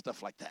shouldn't say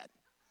stuff like that.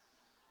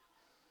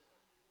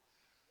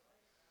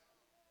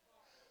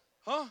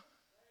 Huh?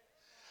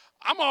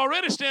 I'm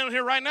already standing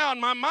here right now, and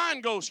my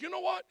mind goes, you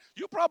know what?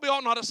 You probably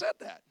ought not have said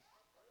that.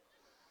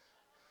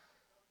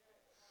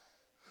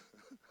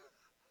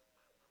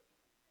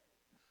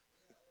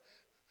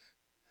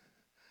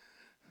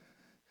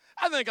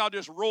 I think I'll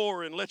just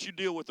roar and let you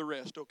deal with the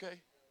rest,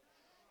 okay?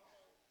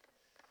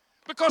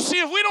 Because, see,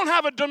 if we don't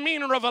have a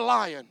demeanor of a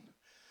lion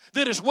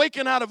that is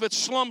waking out of its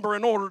slumber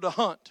in order to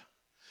hunt,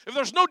 if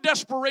there's no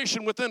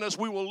desperation within us,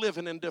 we will live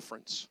in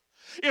indifference.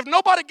 If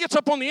nobody gets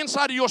up on the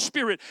inside of your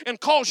spirit and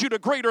calls you to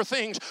greater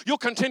things, you'll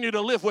continue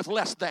to live with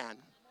less than.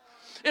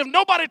 If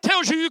nobody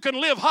tells you you can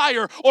live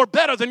higher or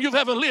better than you've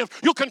ever lived,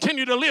 you'll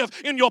continue to live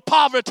in your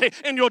poverty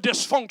and your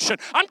dysfunction.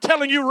 I'm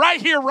telling you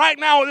right here, right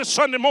now, this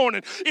Sunday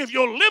morning, if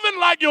you're living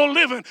like you're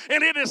living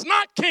and it is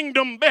not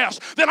kingdom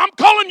best, then I'm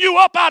calling you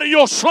up out of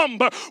your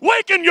slumber.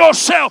 Waken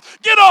yourself.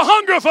 Get a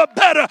hunger for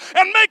better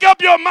and make up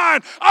your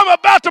mind. I'm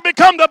about to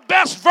become the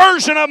best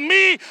version of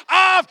me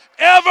I've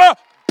ever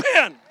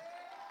been.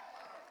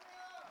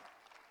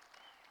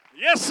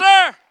 Yes,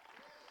 sir.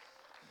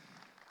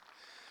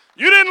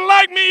 You didn't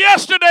like me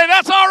yesterday.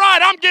 That's all right.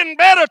 I'm getting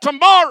better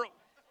tomorrow.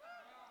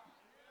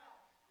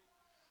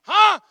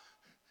 Huh?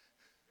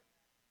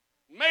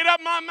 Made up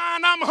my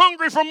mind. I'm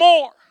hungry for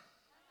more.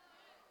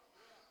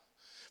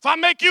 If I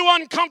make you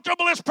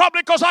uncomfortable, it's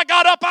probably because I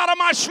got up out of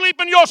my sleep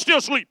and you're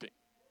still sleeping.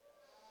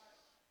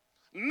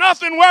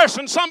 Nothing worse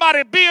than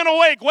somebody being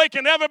awake,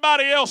 waking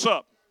everybody else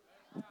up.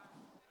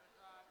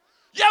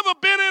 You ever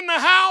been in the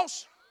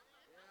house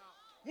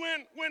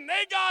When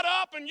they got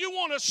up and you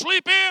want to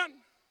sleep in,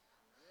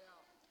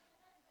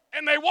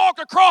 and they walk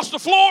across the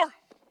floor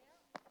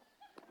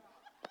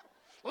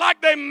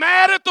like they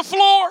mad at the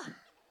floor,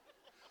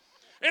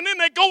 and then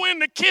they go in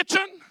the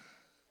kitchen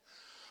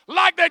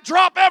like they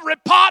drop every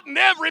pot and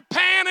every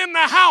pan in the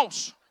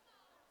house.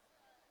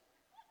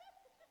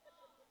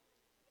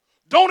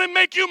 Don't it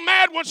make you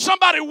mad when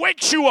somebody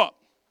wakes you up?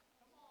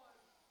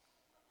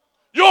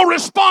 Your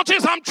response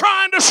is, I'm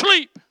trying to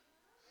sleep.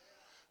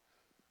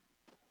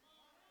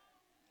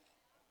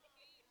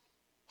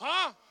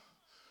 Huh?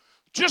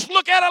 Just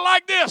look at it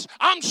like this.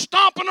 I'm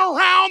stomping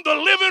around the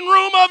living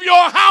room of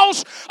your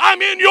house.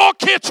 I'm in your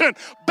kitchen,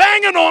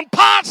 banging on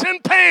pots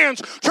and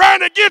pans, trying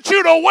to get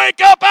you to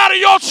wake up out of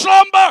your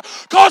slumber,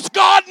 because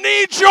God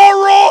needs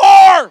your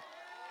roar.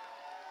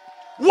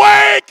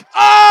 Wake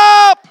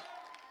up.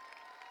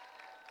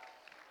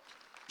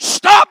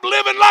 Stop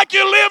living like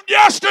you lived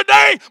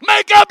yesterday.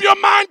 Make up your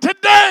mind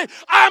today.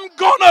 I'm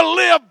going to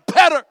live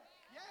better.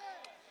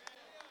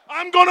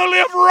 I'm going to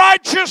live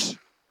righteous.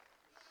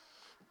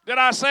 Did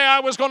I say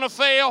I was going to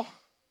fail?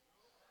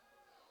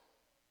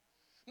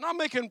 Not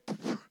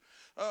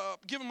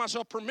giving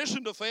myself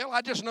permission to fail.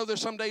 I just know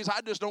there's some days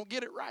I just don't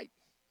get it right.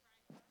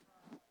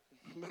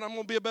 But I'm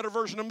going to be a better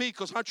version of me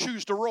because I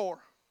choose to roar.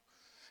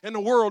 And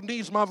the world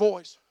needs my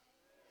voice.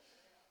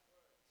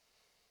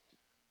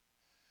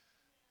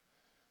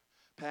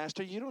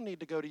 Pastor, you don't need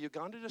to go to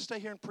Uganda. Just stay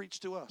here and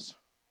preach to us.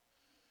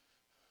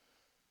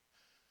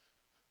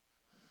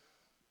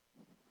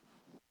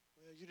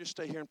 Well, you just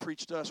stay here and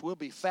preach to us. We'll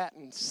be fat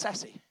and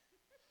sassy.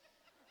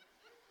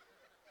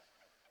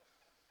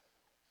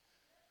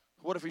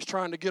 What if he's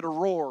trying to get a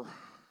roar?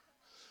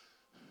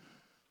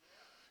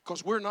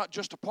 Because we're not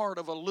just a part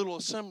of a little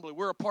assembly.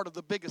 We're a part of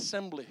the big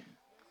assembly.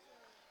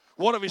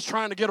 What if he's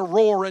trying to get a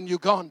roar in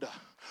Uganda?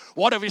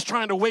 What if he's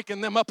trying to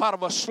waken them up out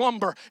of a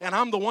slumber and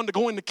I'm the one to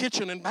go in the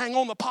kitchen and bang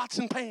on the pots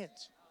and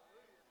pans?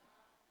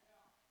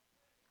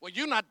 Well,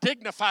 you're not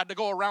dignified to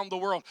go around the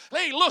world.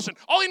 Hey, listen,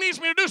 all he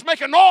needs me to do is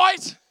make a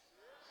noise.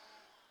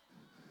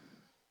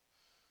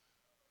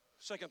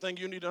 Second thing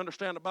you need to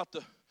understand about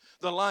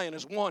the lion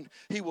is, one,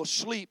 he will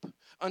sleep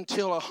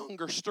until a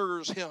hunger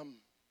stirs him.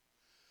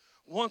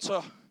 Once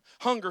a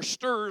hunger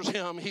stirs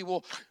him, he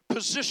will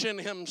position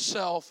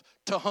himself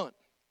to hunt.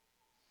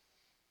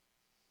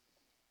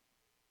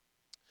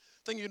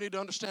 Thing you need to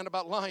understand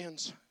about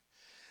lions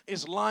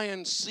is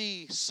lions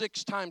see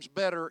 6 times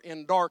better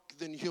in dark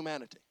than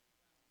humanity.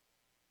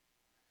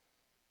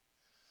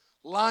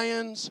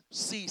 Lions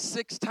see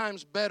 6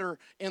 times better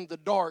in the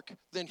dark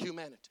than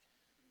humanity.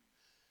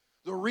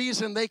 The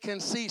reason they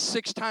can see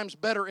 6 times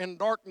better in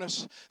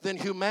darkness than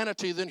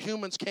humanity, than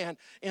humans can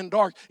in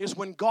dark, is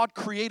when God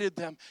created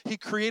them, he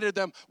created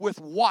them with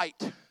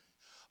white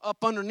up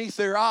underneath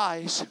their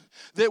eyes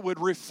that would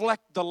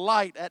reflect the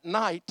light at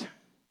night.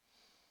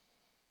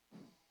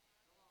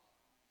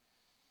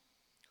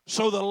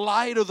 So the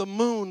light of the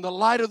moon, the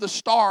light of the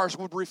stars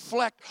would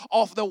reflect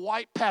off the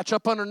white patch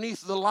up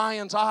underneath the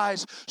lion's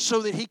eyes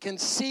so that he can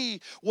see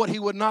what he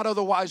would not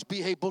otherwise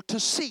be able to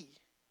see.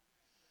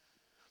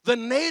 The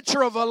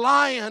nature of a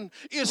lion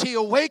is he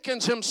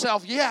awakens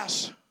himself,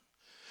 yes.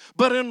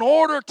 But in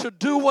order to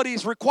do what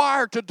he's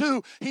required to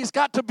do, he's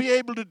got to be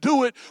able to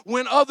do it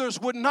when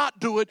others would not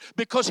do it,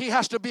 because he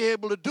has to be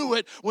able to do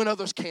it when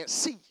others can't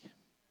see.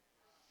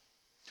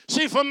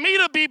 See, for me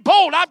to be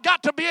bold, I've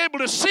got to be able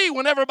to see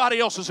when everybody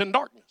else is in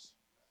darkness.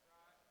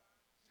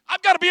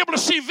 I've got to be able to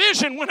see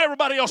vision when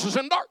everybody else is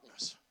in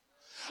darkness.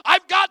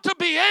 I've got to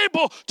be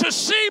able to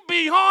see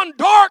beyond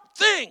dark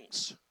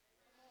things.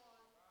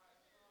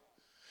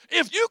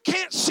 If you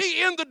can't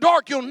see in the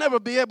dark, you'll never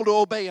be able to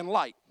obey in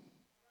light.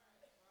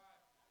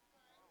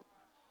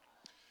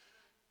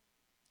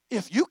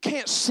 If you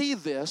can't see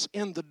this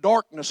in the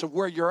darkness of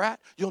where you're at,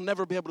 you'll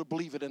never be able to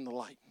believe it in the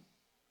light.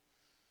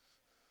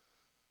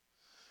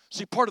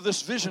 See, part of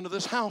this vision of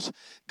this house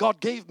God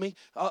gave me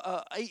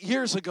 8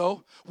 years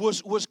ago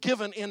was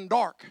given in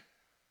dark.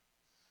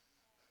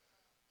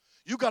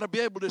 You got to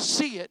be able to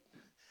see it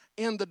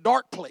in the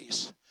dark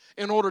place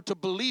in order to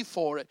believe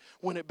for it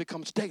when it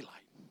becomes daylight.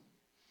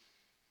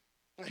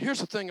 Now, here's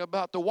the thing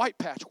about the white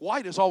patch.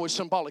 White is always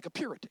symbolic of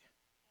purity.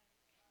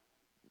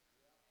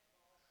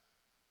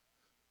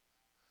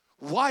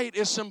 White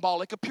is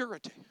symbolic of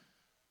purity.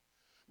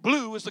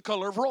 Blue is the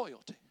color of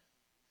royalty.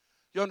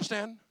 You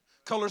understand?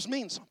 Colors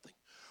mean something.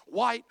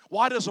 White,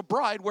 why does a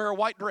bride wear a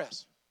white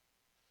dress?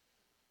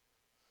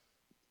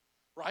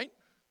 Right?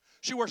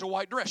 She wears a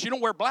white dress. She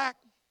don't wear black.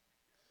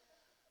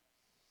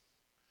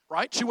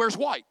 Right? She wears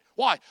white.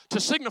 Why? To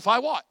signify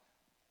what?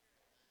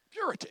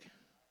 Purity.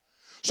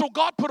 So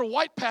God put a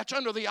white patch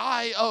under the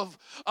eye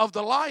of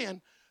the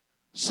lion,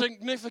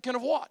 significant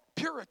of what?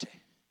 Purity.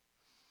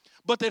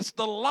 But it's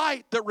the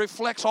light that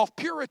reflects off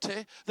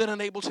purity that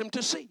enables him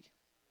to see.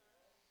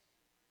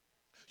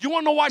 You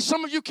want to know why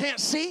some of you can't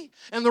see?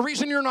 And the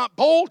reason you're not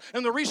bold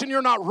and the reason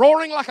you're not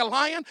roaring like a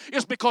lion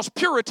is because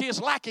purity is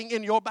lacking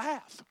in your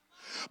behalf.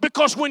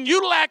 Because when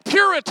you lack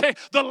purity,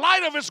 the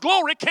light of his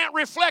glory can't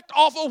reflect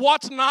off of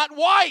what's not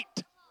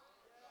white.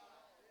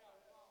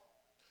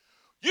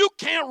 You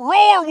can't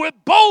roar with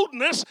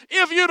boldness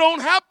if you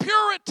don't have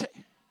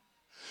purity.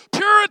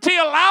 Purity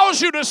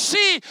allows you to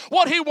see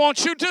what he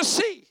wants you to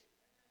see.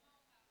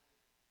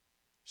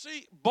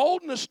 See,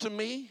 boldness to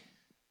me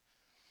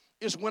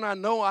is when I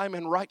know I'm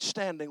in right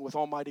standing with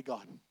Almighty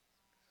God.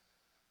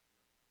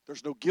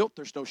 There's no guilt,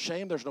 there's no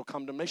shame, there's no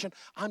condemnation.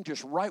 I'm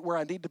just right where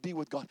I need to be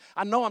with God.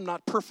 I know I'm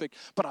not perfect,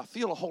 but I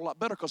feel a whole lot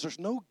better because there's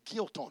no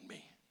guilt on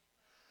me.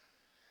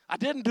 I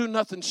didn't do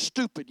nothing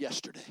stupid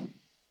yesterday.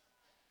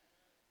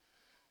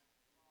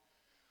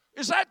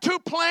 Is that too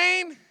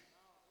plain?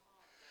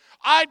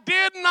 I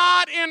did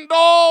not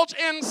indulge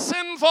in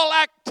sinful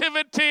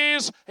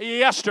activities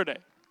yesterday.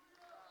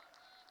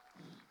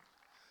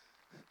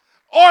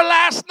 Or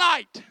last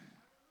night.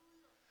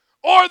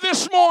 Or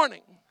this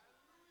morning.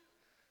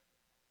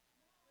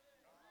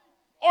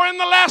 Or in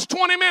the last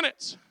 20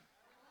 minutes.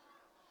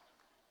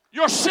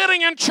 You're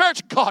sitting in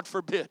church, God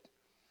forbid.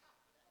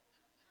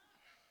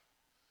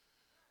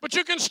 But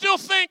you can still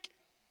think.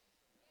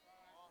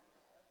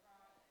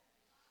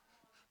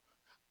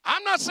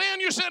 I'm not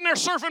saying you're sitting there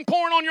surfing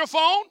porn on your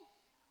phone.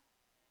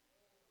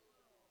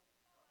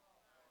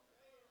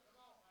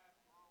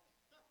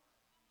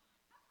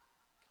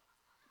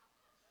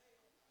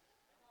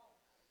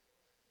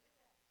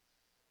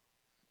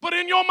 But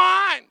in your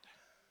mind,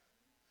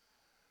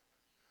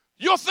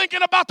 you're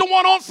thinking about the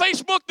one on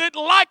Facebook that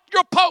liked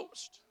your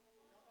post.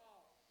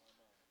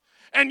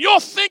 And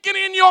you're thinking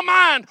in your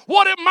mind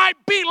what it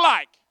might be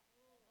like.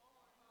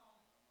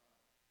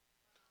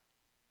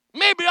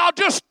 Maybe I'll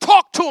just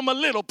talk to them a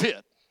little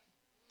bit.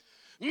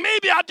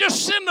 Maybe I'll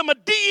just send them a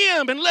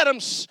DM and let them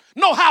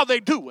know how they're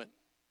doing.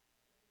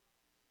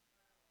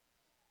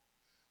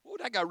 Ooh,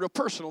 that got real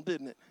personal,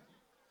 didn't it?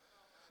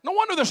 No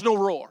wonder there's no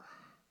roar.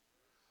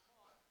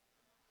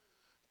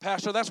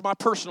 Pastor, that's my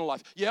personal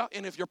life. Yeah,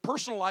 and if your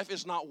personal life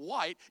is not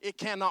white, it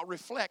cannot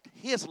reflect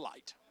his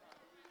light.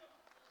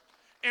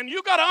 And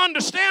you got to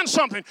understand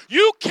something.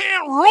 You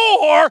can't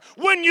roar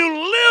when you're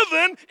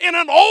living in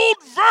an old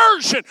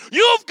version.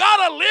 You've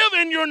got to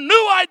live in your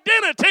new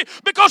identity,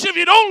 because if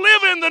you don't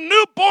live in the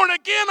new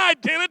born-again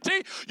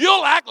identity,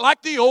 you'll act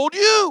like the old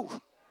you.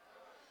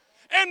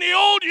 And the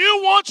old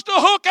you wants to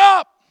hook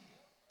up.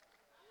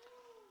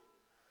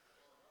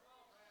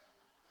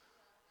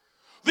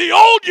 The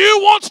old you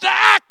wants to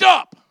act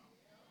up.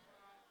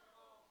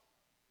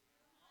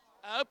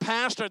 Oh,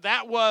 Pastor,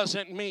 that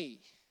wasn't me.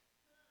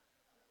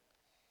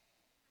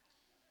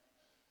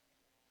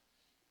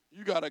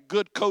 You got a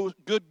good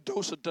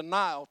dose of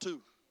denial,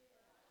 too.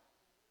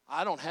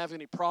 I don't have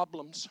any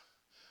problems.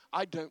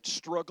 I don't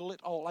struggle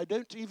at all. I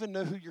don't even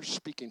know who you're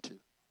speaking to.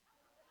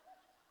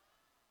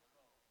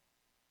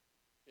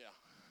 Yeah.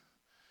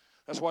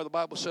 That's why the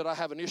Bible said I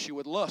have an issue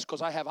with lust,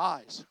 because I have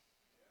eyes.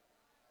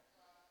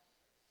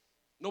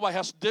 Nobody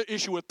has an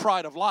issue with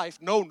pride of life.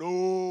 No.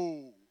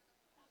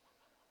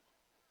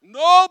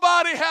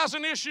 Nobody has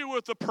an issue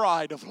with the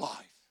pride of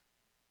life.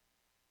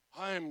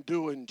 I'm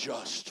doing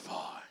just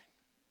fine.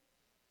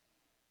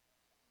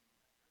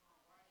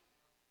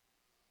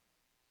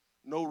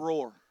 No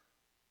roar.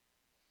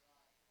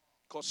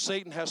 Because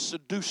Satan has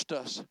seduced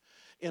us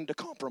into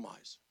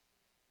compromise.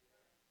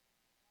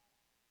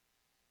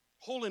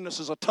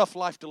 Holiness is a tough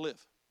life to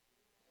live.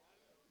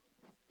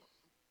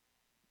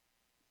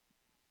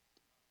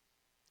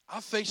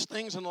 I've faced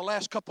things in the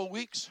last couple of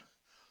weeks,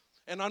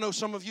 and I know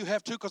some of you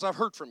have too, because I've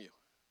heard from you.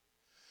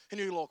 And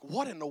you're like,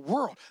 what in the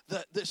world?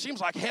 It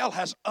seems like hell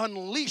has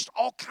unleashed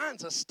all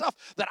kinds of stuff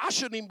that I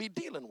shouldn't even be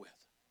dealing with.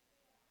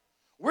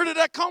 Where did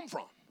that come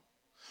from?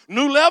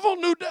 New level,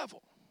 new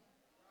devil.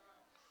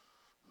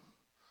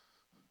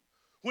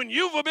 When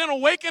you've been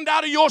awakened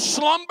out of your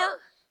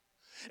slumber,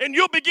 and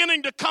you're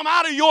beginning to come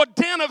out of your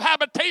den of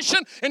habitation,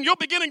 and you're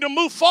beginning to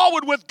move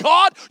forward with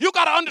God, you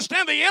got to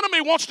understand the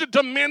enemy wants to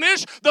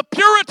diminish the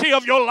purity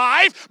of your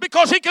life,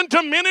 because he can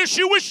diminish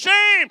you with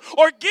shame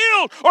or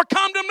guilt or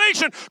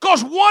condemnation.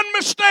 Because one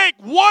mistake,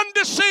 one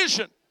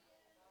decision.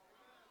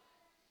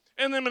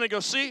 And then when they go,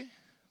 see,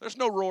 there's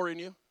no roar in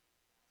you.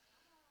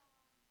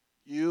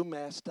 You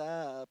messed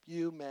up.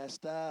 You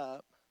messed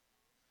up.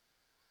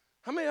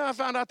 How many of you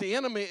found out the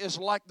enemy is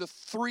like the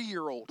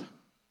 3-year-old?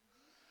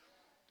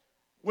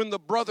 When the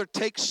brother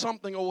takes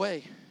something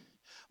away.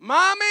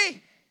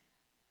 Mommy,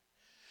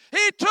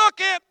 he took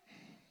it.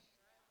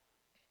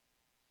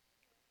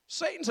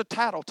 Satan's a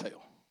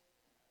tattletale.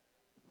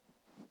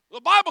 The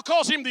Bible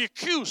calls him the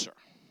accuser.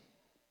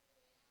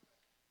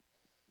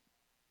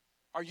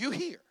 Are you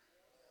here?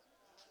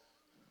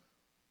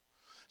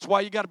 That's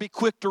why you got to be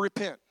quick to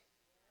repent.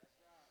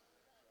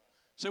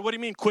 Say, what do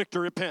you mean quick to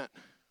repent?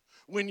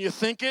 When you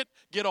think it,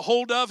 get a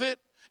hold of it,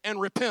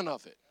 and repent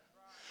of it.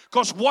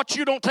 Because what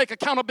you don't take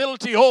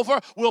accountability over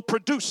will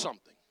produce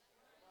something.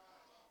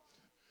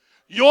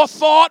 Your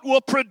thought will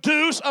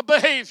produce a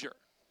behavior.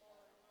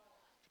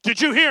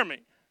 Did you hear me?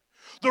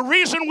 The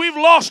reason we've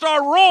lost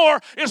our roar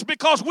is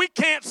because we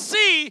can't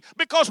see,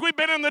 because we've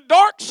been in the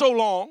dark so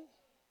long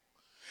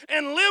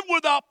and lived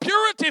without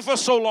purity for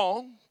so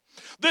long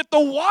that the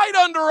white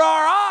under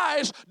our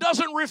eyes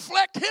doesn't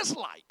reflect his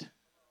light.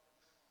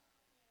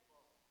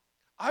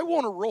 I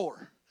want to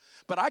roar,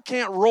 but I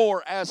can't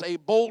roar as a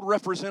bold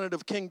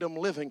representative kingdom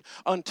living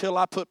until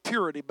I put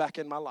purity back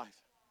in my life.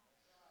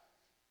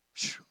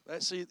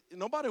 See,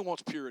 nobody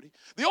wants purity.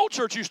 The old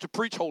church used to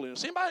preach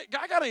holiness. Anybody,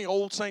 I got any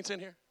old saints in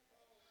here?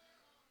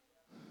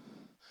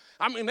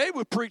 I mean, they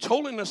would preach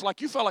holiness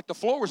like you felt like the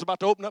floor was about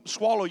to open up and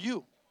swallow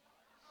you.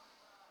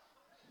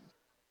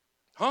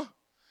 Huh?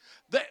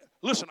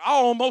 Listen, I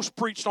almost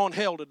preached on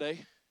hell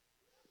today.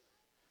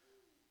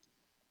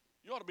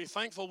 You ought to be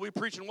thankful we're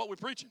preaching what we're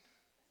preaching.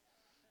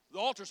 The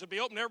altars would be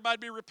open, everybody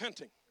would be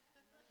repenting.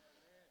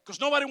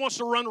 Because nobody wants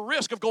to run the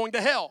risk of going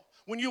to hell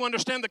when you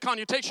understand the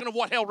connotation of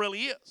what hell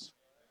really is.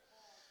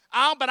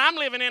 Oh, but I'm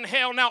living in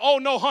hell now. Oh,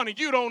 no, honey,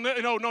 you don't,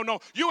 no.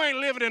 You ain't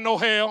living in no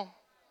hell.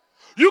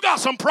 You got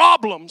some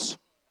problems,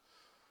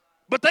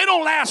 but they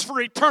don't last for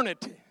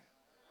eternity.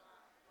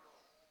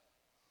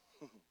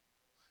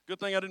 Good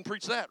thing I didn't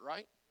preach that,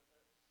 right?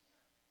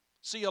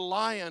 See, a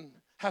lion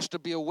has to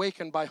be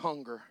awakened by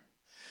hunger.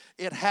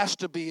 It has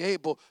to be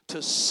able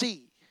to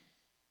see.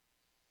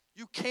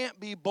 You can't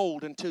be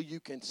bold until you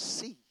can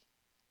see.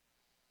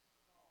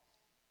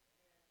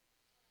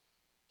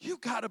 You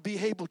got to be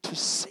able to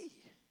see.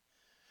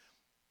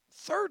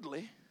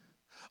 Thirdly,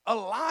 a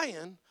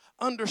lion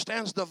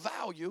understands the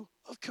value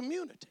of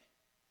community.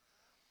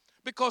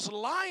 Because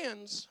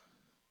lions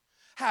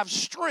have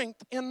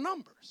strength in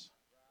numbers.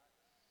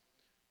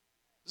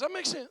 Does that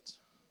make sense?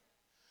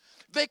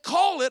 They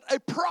call it a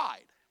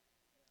pride.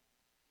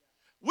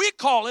 We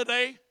call it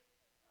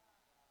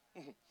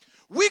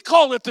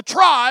the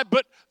tribe,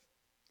 but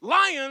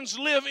lions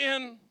live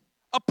in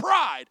a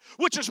pride,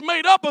 which is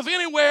made up of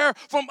anywhere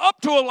from up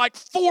to like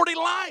 40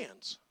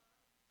 lions.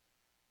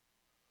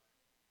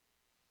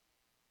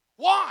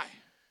 Why?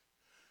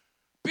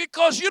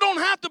 Because you don't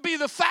have to be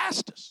the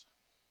fastest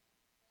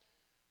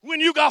when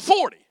you got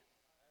 40.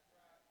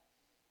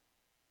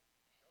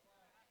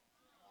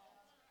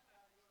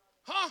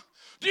 Huh?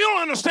 Do you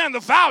don't understand the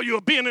value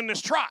of being in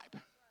this tribe?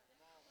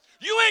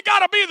 You ain't got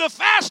to be the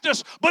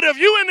fastest, but if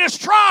you in this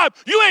tribe,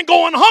 you ain't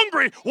going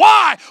hungry.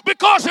 Why?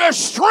 Because there's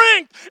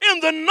strength in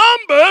the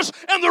numbers,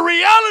 and the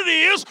reality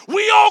is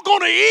we all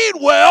going to eat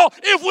well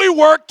if we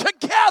work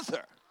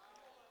together.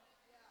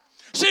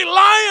 See,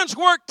 lions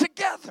work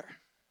together.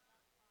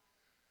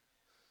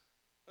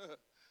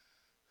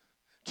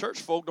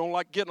 Church folk don't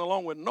like getting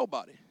along with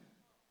nobody.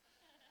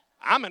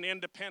 I'm an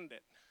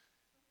independent.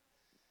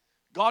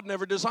 God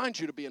never designed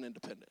you to be an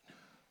independent.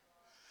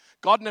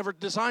 God never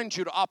designed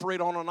you to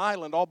operate on an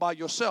island all by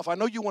yourself. I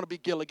know you want to be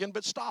Gilligan,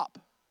 but stop.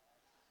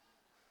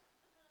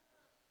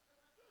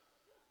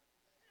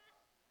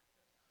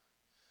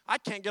 I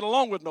can't get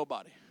along with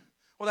nobody.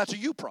 Well, that's a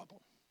you problem.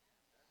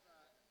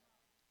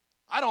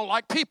 I don't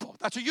like people.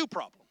 That's a you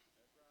problem.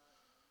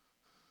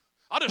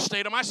 I'll just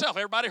stay to myself.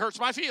 Everybody hurts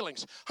my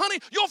feelings. Honey,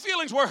 your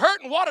feelings were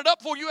hurt and wadded up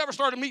before you ever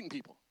started meeting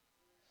people.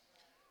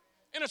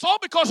 And it's all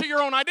because of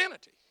your own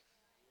identity.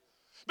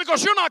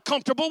 Because you're not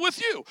comfortable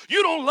with you.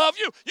 You don't love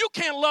you. You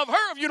can't love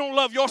her if you don't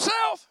love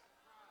yourself.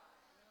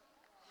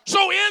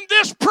 So in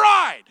this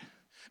pride,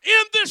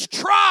 in this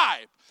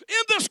tribe,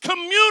 in this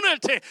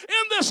community,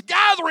 in this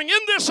gathering, in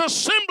this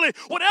assembly,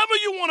 whatever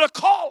you want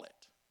to call it,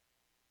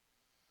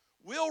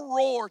 we'll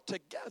roar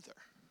together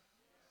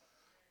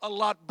a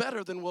lot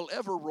better than we'll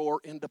ever roar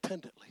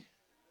independently.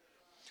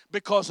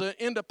 Because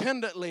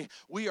independently,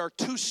 we are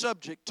too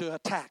subject to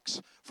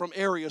attacks from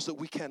areas that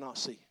we cannot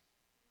see.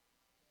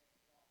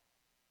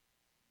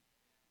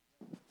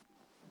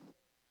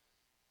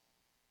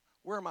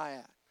 Where am I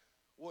at?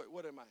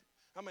 What am I?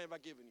 How many have I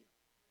given you?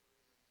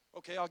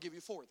 Okay, I'll give you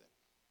 4 then.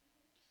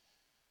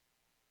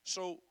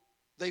 So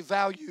they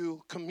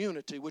value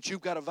community, which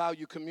you've got to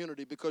value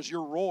community because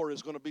your roar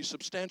is going to be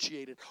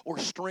substantiated or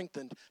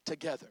strengthened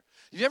together.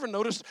 Have you ever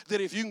noticed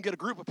that if you can get a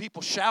group of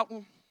people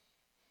shouting?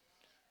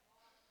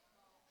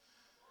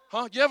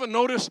 Huh? You ever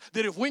notice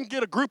that if we can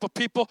get a group of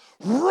people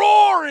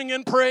roaring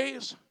in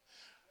praise,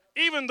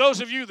 even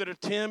those of you that are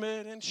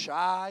timid and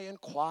shy and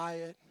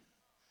quiet,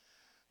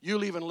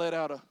 you'll even let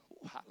out a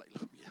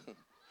hallelujah.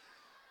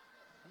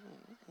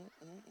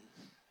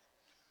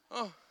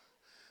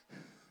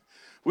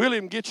 We'll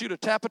even get you to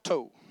tap a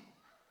toe.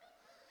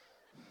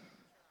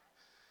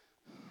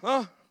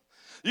 Huh?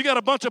 You got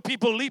a bunch of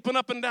people leaping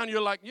up and down.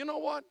 You're like, you know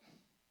what?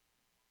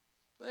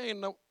 They ain't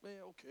no,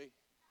 okay.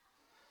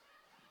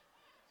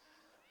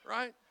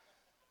 Right?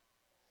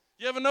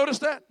 You ever notice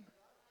that?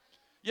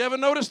 You ever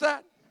notice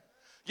that?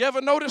 You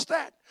ever notice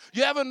that?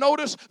 You ever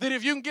notice that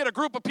if you can get a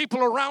group of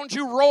people around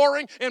you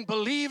roaring and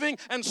believing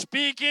and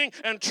speaking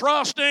and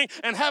trusting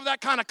and have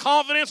that kind of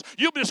confidence,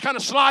 you just kind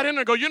of slide in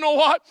and go, you know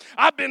what?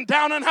 I've been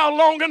down and out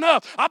long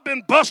enough. I've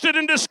been busted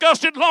and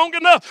disgusted long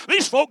enough.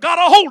 These folk got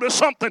a hold of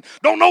something.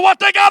 Don't know what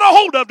they got a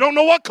hold of. Don't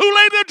know what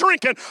Kool-Aid they're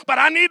drinking. But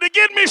I need to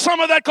get me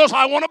some of that because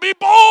I want to be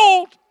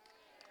bold.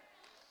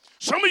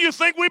 Some of you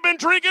think we've been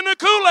drinking the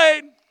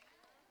Kool-Aid.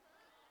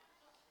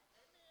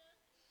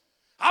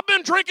 I've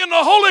been drinking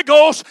the Holy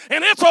Ghost,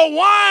 and it's a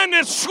wine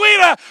that's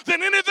sweeter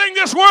than anything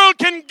this world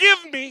can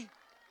give me.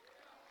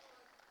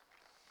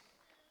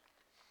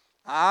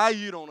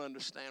 You don't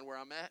understand where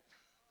I'm at.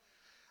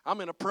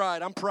 I'm in a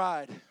pride. I'm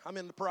pride. I'm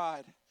in the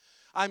pride.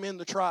 I'm in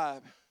the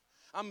tribe.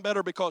 I'm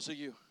better because of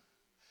you.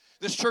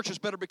 This church is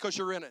better because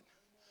you're in it.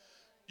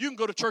 You can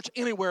go to church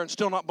anywhere and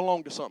still not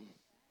belong to something.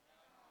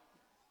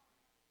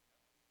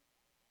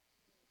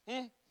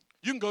 You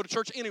can go to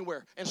church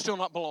anywhere and still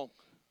not belong.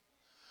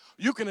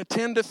 You can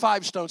attend at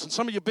Five Stones, and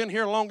some of you have been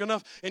here long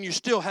enough, and you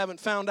still haven't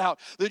found out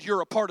that you're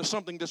a part of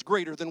something that's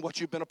greater than what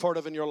you've been a part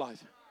of in your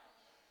life.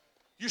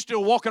 You're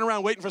still walking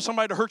around waiting for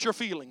somebody to hurt your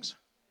feelings.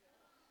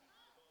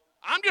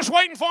 I'm just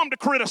waiting for them to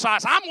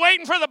criticize. I'm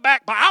waiting for the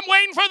backbite. I'm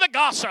waiting for the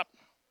gossip.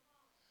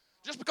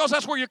 Just because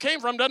that's where you came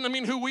from doesn't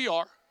mean who we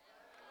are.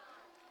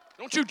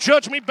 Don't you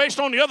judge me based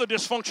on the other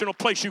dysfunctional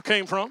place you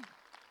came from.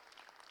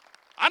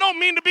 I don't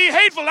mean to be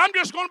hateful. I'm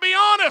just going to be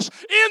honest.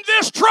 In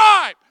this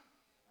tribe,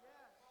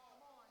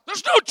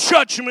 there's no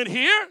judgment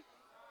here.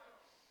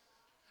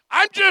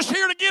 I'm just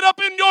here to get up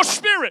in your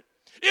spirit.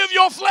 If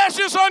your flesh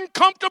is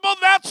uncomfortable,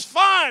 that's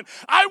fine.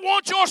 I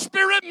want your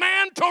spirit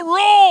man to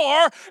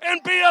roar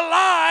and be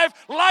alive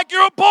like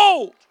you're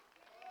bold.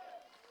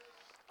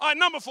 All right,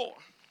 number 4.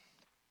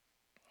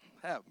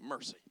 Have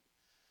mercy.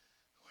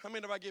 How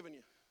many have I given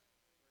you?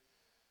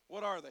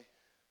 What are they?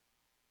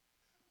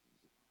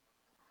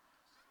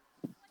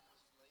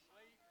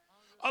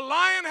 A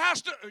lion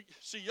has to,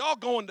 see, y'all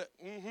going to,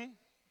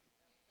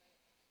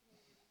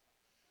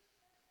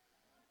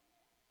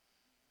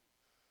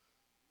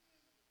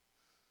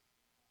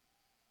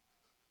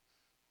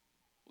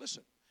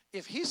 Listen,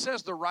 if he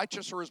says the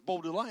righteous are as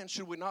bold as lions,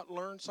 should we not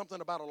learn something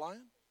about a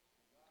lion?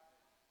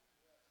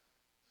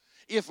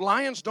 If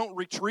lions don't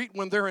retreat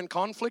when they're in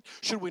conflict,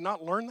 should we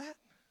not learn that?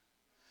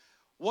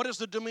 What is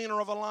the demeanor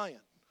of a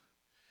lion?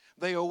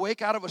 They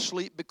awake out of a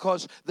sleep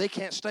because they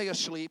can't stay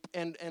asleep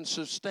and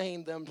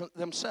sustain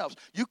themselves.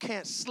 You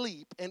can't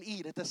sleep and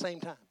eat at the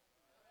same time.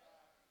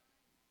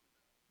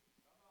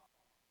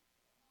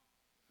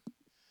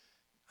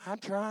 I'm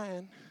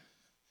trying.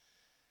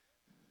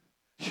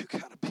 You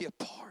got to be a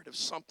part of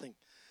something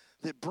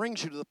that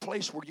brings you to the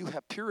place where you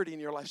have purity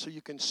in your life so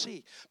you can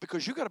see.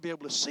 Because you got to be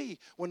able to see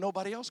when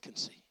nobody else can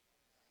see.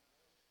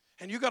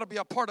 And you got to be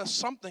a part of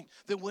something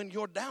that when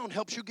you're down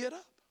helps you get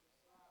up.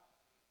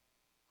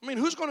 I mean,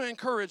 who's going to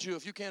encourage you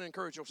if you can't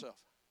encourage yourself?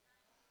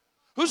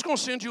 Who's going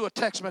to send you a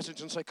text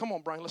message and say, come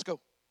on, Brian, let's go?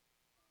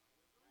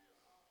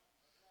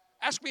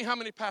 Ask me how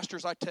many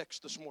pastors I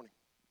text this morning.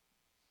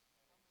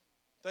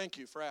 Thank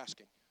you for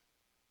asking.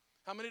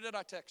 How many did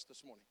I text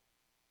this morning?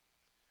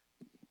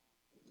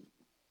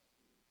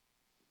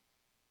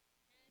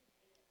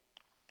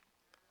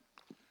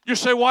 You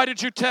say, why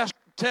did you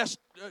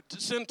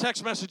send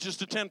text messages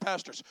to 10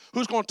 pastors?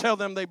 Who's going to tell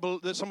them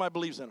that somebody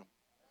believes in them?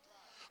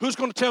 Who's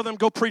going to tell them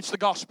go preach the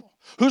gospel?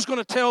 Who's going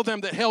to tell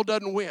them that hell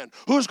doesn't win?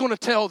 Who's going to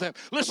tell them?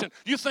 Listen,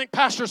 you think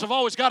pastors have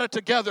always got it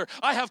together.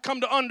 I have come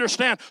to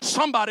understand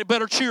somebody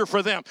better cheer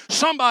for them.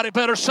 Somebody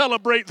better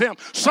celebrate them.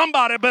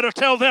 Somebody better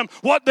tell them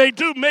what they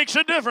do makes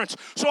a difference.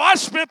 So I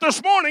spent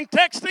this morning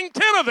texting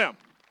 10 of them.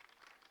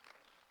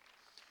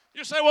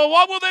 You say, well,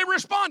 what will they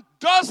respond?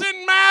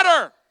 Doesn't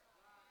matter.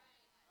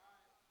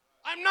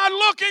 I'm not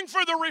looking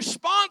for the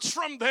response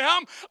from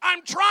them.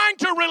 I'm trying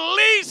to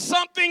release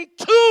something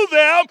to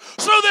them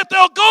so that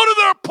they'll go to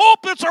their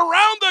pulpits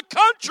around the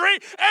country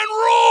and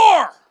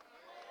roar.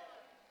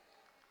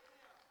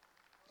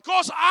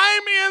 Because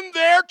I'm in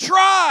their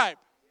tribe.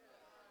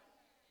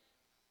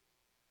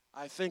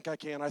 I think I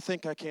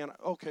can.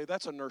 Okay,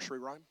 that's a nursery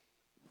rhyme.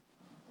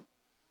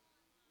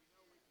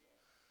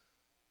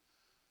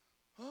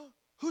 Huh?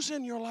 Who's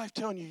in your life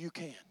telling you you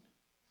can?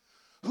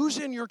 Who's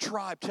in your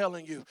tribe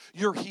telling you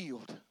you're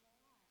healed?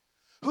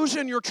 Who's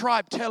in your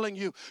tribe telling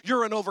you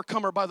you're an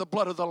overcomer by the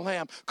blood of the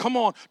Lamb? Come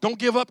on, don't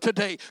give up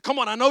today. Come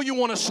on, I know you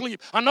want to sleep.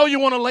 I know you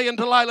want to lay in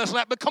Delilah's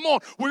lap, but come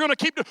on, we're going to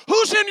keep doing.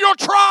 Who's in your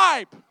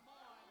tribe?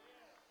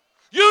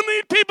 You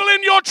need people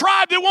in your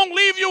tribe that won't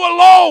leave you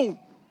alone.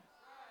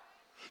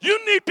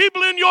 You need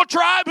people in your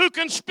tribe who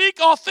can speak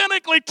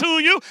authentically to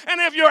you, and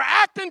if you're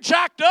acting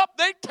jacked up,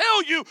 they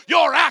tell you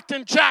you're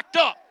acting jacked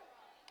up.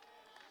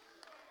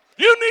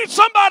 You need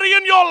somebody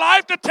in your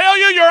life to tell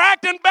you you're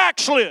acting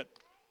backslid.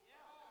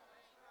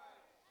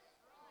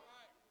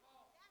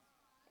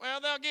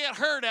 Well, they'll get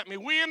hurt at me.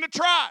 We in the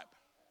tribe.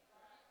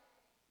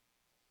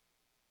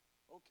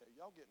 Okay,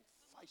 y'all getting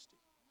feisty.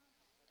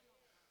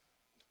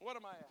 What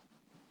am I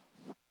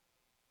at?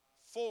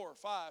 4,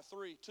 5,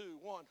 3, 2,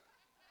 1.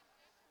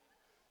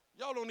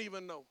 Y'all don't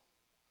even know.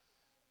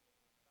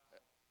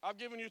 I've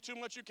given you too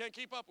much you can't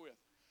keep up with.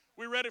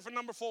 We ready for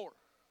number 4?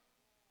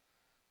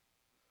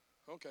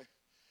 Okay.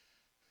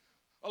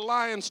 A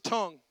lion's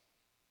tongue.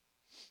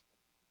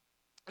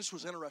 This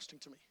was interesting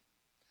to me.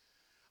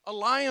 A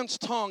lion's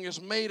tongue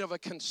is made of a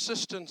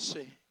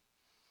consistency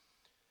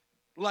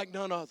like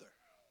none other.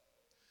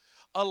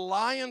 A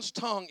lion's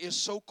tongue is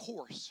so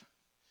coarse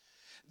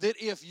that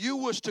if you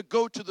was to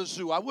go to the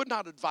zoo, I would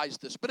not advise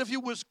this, but if you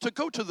was to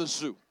go to the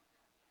zoo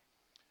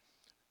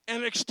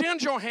and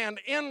extend your hand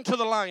into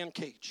the lion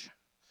cage,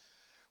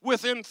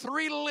 within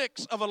 3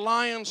 licks of a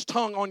lion's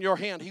tongue on your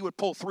hand, he would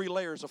pull 3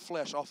 layers of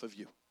flesh off of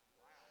you.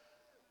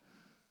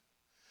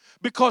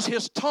 Because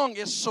his tongue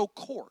is so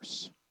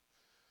coarse.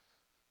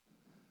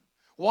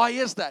 Why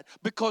is that?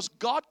 Because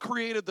God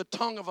created the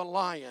tongue of a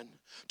lion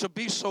to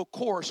be so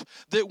coarse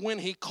that when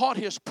he caught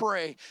his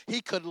prey,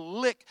 he could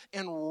lick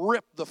and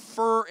rip the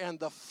fur and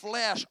the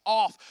flesh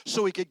off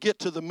so he could get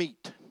to the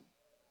meat.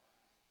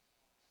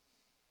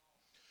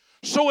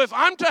 So if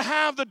I'm to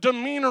have the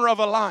demeanor of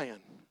a lion,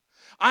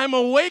 I'm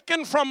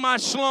awakened from my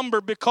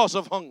slumber because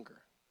of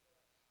hunger.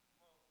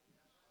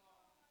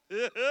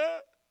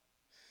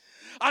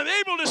 I'm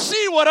able to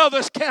see what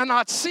others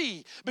cannot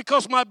see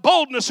because my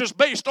boldness is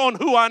based on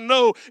who I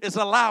know is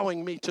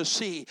allowing me to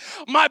see.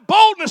 My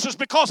boldness is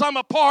because I'm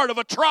a part of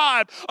a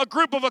tribe, a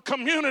group of a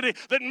community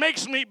that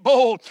makes me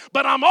bold.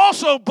 But I'm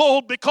also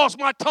bold because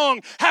my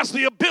tongue has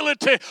the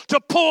ability to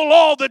pull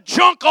all the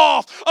junk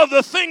off of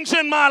the things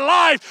in my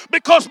life,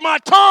 because my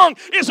tongue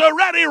is a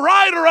ready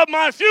writer of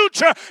my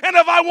future. And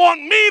if I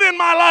want meat in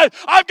my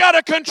life, I've got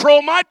to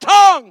control my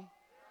tongue.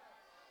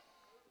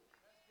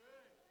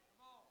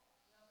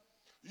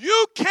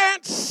 You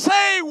can't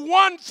say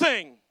one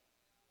thing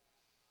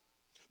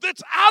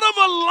that's out of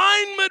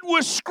alignment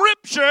with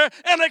Scripture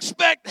and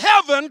expect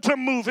heaven to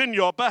move in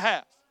your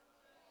behalf.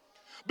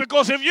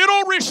 Because if you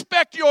don't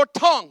respect your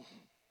tongue,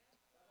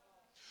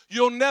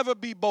 you'll never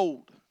be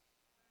bold.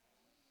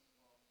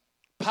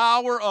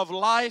 Power of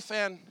life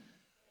and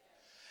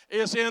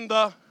is in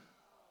the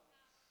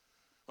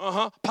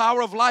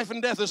power of life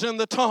and death is in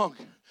the tongue.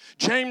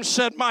 James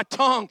said, my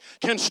tongue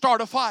can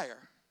start a fire.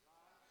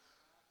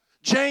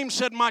 James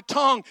said, my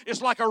tongue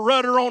is like a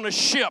rudder on a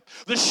ship.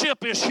 The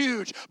ship is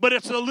huge, but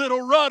it's a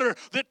little rudder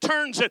that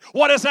turns it.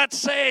 What is that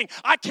saying?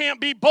 I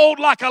can't be bold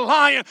like a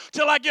lion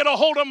till I get a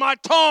hold of my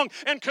tongue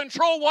and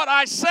control what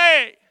I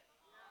say.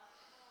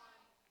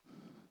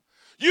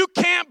 You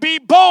can't be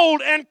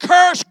bold and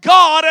curse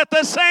God at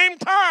the same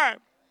time.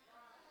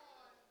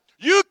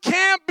 You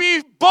can't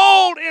be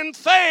bold in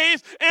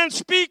faith and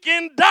speak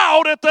in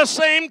doubt at the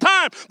same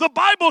time. The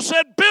Bible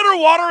said bitter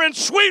water and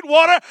sweet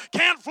water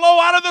can't flow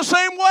out of the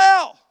same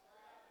well.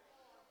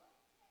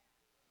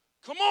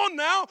 Come on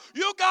now.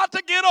 You got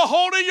to get a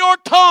hold of your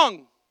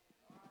tongue.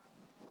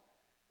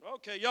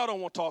 Okay, y'all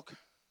don't want to talk.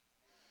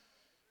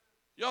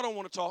 Y'all don't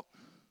want to talk.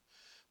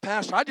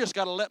 Pastor, I just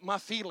got to let my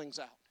feelings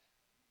out.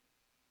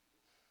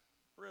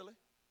 Really?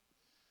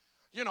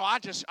 You know,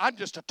 I'm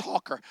just a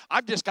talker.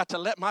 I've just got to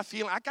let my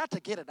feeling, I got to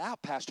get it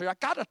out, Pastor. I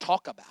got to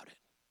talk about it.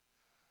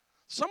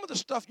 Some of the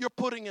stuff you're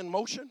putting in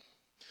motion,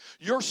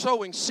 you're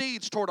sowing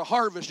seeds toward a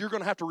harvest you're going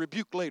to have to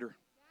rebuke later.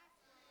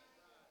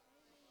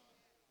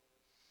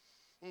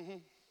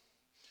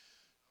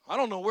 I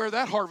don't know where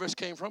that harvest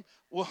came from.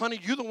 Well, honey,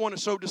 you're the one that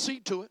sowed the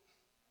seed to it.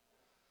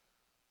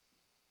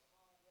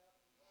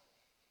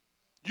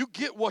 You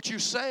get what you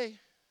say.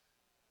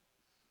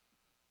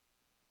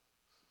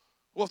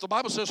 Well, if the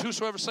Bible says,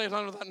 whosoever saith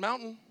unto that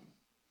mountain,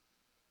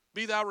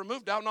 be thou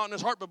removed, doubt not in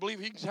his heart, but believe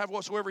he can have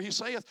whatsoever he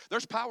saith,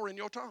 there's power in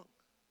your tongue.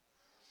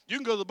 You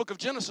can go to the book of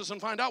Genesis and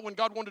find out when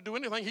God wanted to do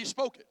anything, he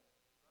spoke it.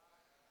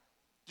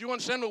 Do you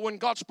understand that when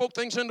God spoke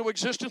things into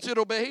existence, it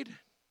obeyed? The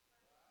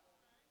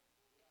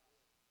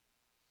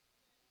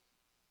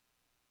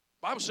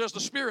Bible says the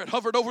Spirit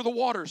hovered over the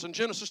waters in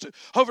Genesis 2.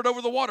 Hovered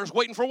over the waters,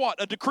 waiting for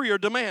what? A decree or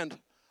demand,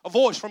 a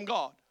voice from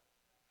God.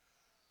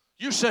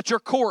 You set your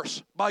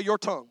course by your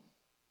tongue.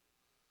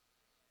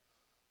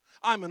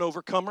 I'm an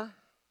overcomer.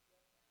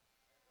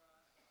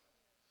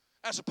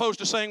 As opposed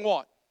to saying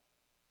what?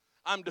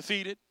 I'm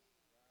defeated.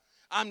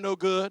 I'm no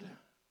good.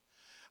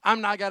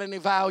 I'm not got any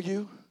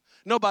value.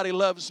 Nobody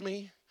loves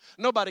me.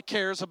 Nobody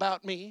cares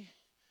about me.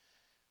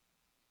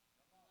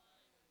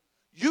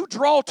 You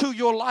draw to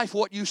your life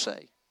what you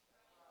say.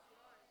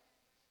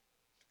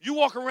 You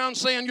walk around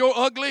saying you're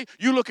ugly,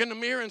 you look in the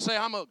mirror and say,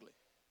 I'm ugly.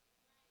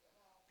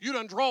 You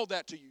done drawed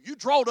that to you. You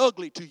drawed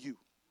ugly to you.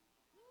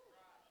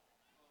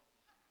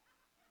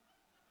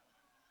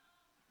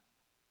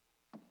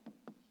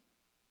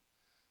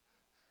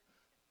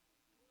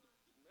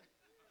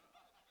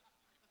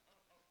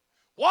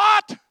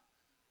 What?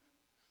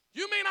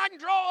 You mean I can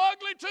draw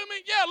ugly to me?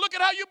 Yeah, look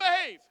at how you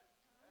behave.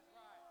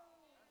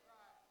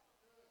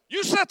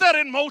 You set that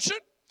in motion.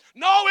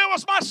 No, it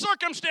was my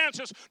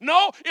circumstances.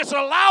 No, it's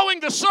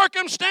allowing the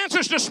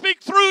circumstances to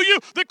speak through you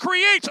that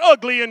creates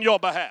ugly in your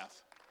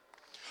behalf.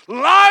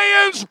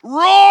 Lions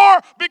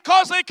roar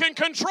because they can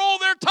control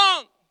their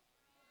tongue.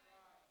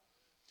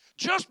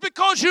 Just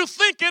because you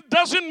think it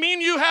doesn't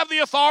mean you have the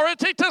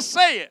authority to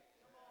say it.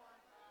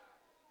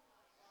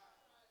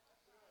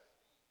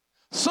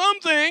 Some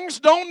things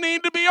don't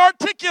need to be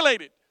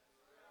articulated.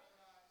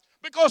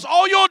 Because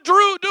all you're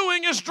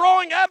doing is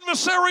drawing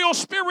adversarial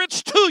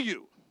spirits to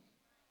you.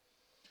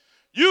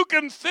 You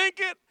can think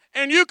it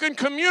and you can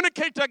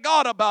communicate to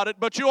God about it,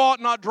 but you ought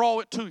not draw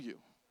it to you.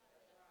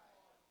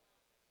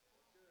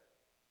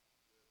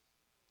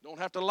 Don't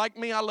have to like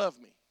me, I love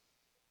me.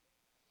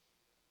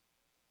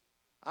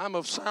 I'm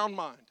of sound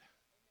mind.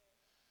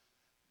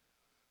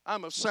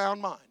 I'm of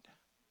sound mind.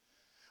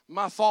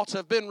 My thoughts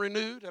have been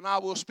renewed and I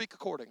will speak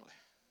accordingly.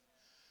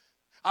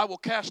 I will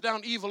cast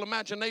down evil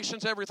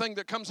imaginations. Everything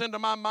that comes into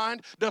my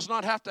mind does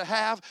not have to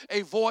have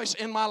a voice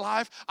in my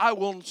life. I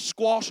will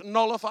squash,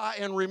 nullify,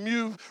 and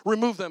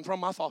remove them from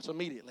my thoughts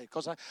immediately.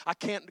 Because I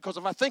can't, because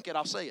if I think it,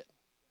 I'll say it.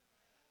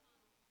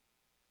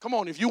 Come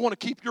on, if you want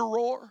to keep your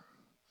roar,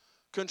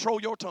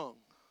 control your tongue.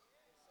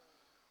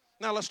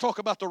 Now let's talk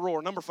about the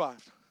roar. Number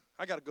 5.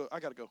 I gotta go. I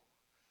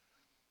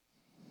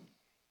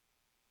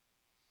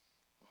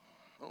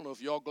don't know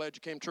if y'all glad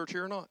you came to church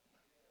here or not.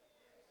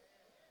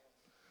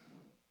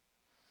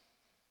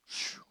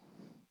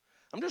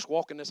 I'm just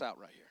walking this out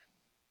right here.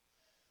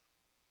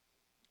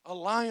 A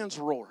lion's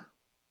roar.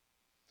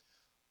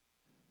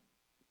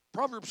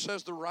 Proverbs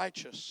says the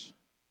righteous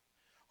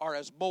are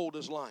as bold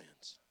as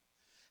lions.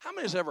 How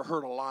many has ever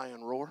heard a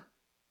lion roar?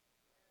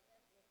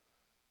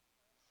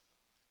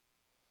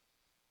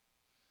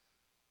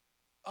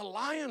 A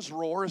lion's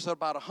roar is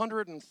about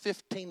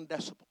 115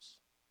 decibels.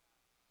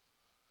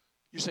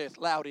 You say it's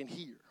loud in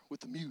here with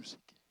the music.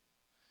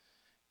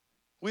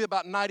 We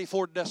about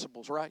 94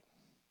 decibels, right?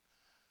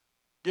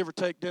 Give or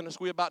take, Dennis,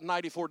 we about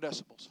 94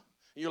 decibels.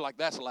 And you're like,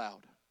 that's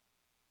loud.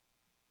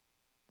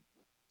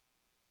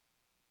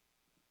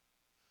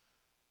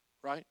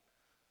 Right?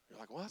 You're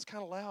like, well, that's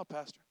kind of loud,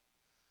 Pastor.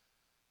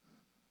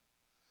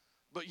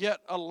 But yet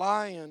a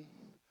lion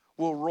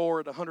will roar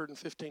at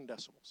 115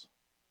 decibels.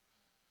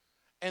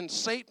 And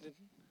Satan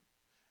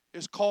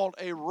is called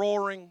a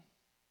roaring,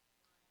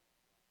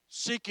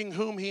 seeking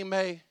whom he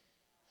may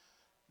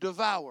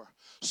devour.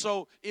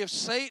 So if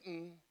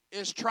Satan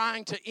is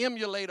trying to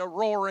emulate a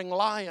roaring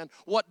lion,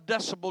 what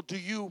decibel do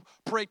you,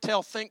 pray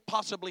tell, think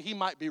possibly he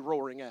might be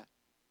roaring at?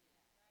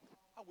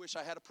 I wish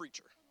I had a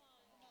preacher.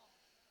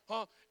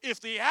 If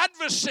the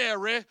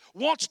adversary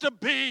wants to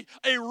be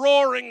a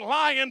roaring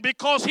lion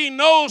because he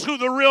knows who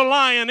the real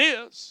lion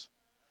is,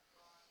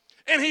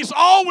 and he's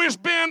always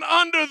been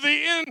under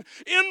the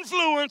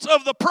influence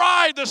of the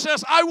pride that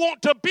says, I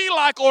want to be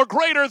like or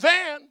greater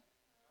than.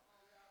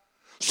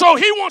 So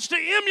he wants to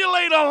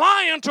emulate a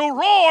lion to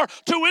roar,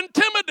 to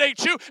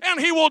intimidate you, and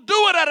he will do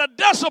it at a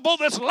decibel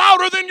that's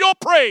louder than your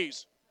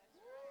praise.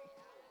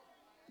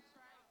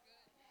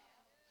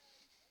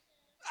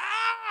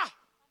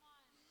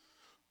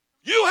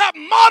 You have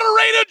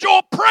moderated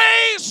your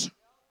praise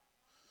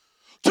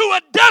to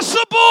a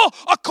decibel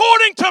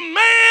according to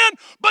man,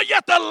 but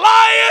yet the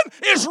lion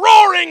is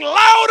roaring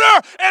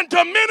louder and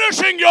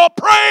diminishing your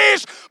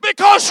praise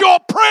because your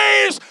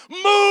praise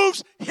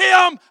moves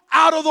him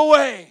out of the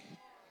way.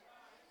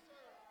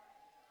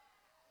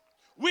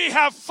 We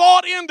have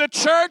fought in the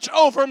church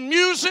over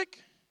music,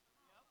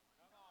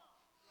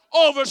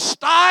 over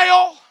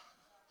style,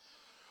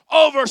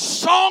 over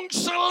song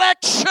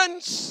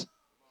selections,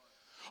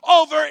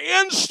 over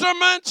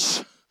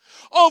instruments,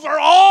 over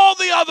all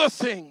the other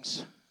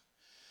things.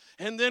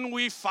 And then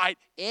we fight.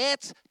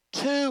 It's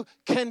too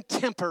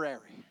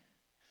contemporary.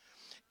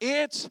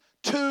 It's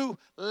too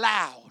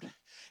loud.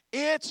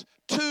 It's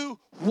too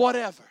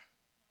whatever.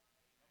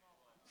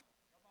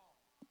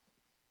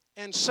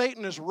 And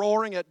Satan is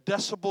roaring at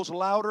decibels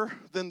louder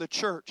than the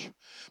church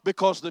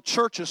because the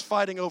church is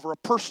fighting over a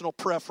personal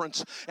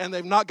preference and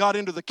they've not got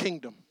into the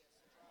kingdom.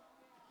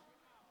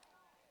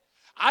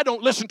 I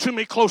don't listen to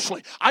me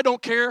closely. I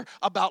don't care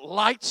about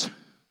lights.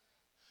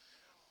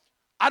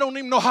 I don't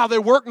even know how they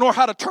work nor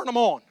how to turn them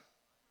on.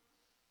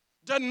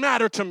 Doesn't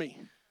matter to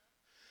me.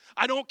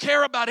 I don't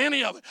care about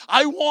any of it.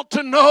 I want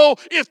to know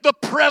if the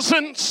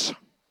presence...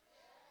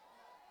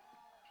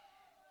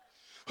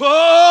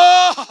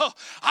 Oh,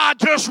 I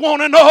just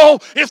want to know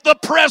if the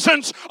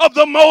presence of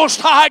the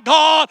Most High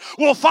God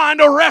will find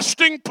a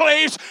resting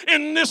place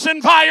in this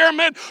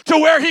environment to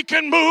where He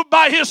can move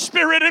by His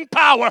Spirit and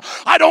power.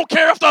 I don't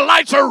care if the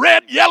lights are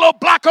red, yellow,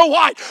 black, or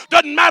white.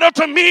 Doesn't matter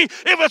to me if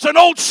it's an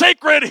old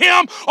sacred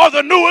hymn or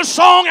the newest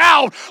song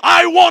out.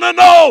 I want to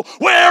know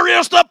where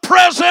is the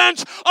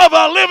presence of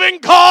a living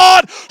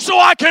God so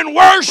I can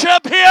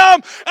worship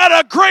Him at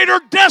a greater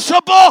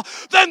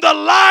decibel than the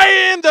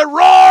lion that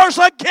roars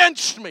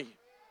against me.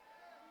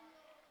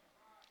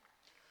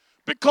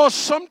 Because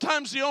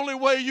sometimes the only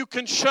way you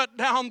can shut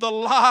down the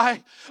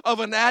lie of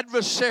an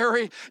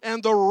adversary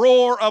and the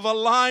roar of a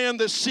lion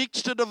that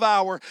seeks to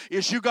devour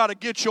is you got to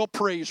get your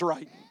praise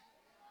right.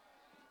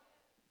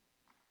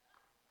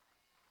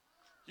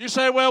 You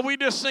say, well, we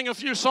just sing a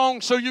few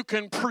songs so you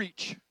can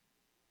preach.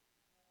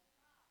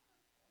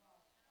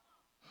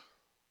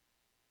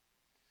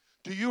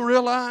 Do you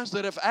realize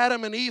that if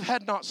Adam and Eve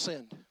had not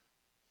sinned,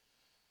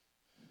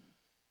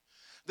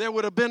 there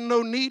would have been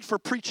no need for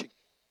preaching?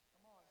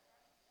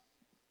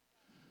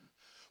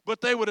 But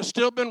they would have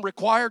still been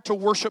required to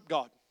worship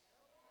God.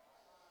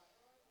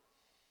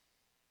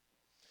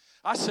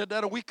 I said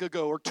that a week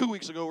ago or 2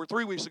 weeks ago or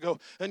 3 weeks ago,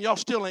 and y'all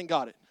still ain't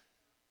got it.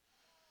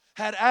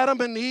 Had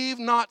Adam and Eve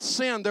not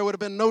sinned, there would have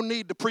been no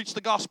need to preach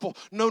the gospel,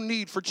 no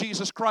need for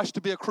Jesus Christ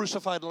to be a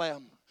crucified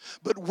lamb.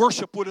 But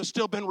worship would have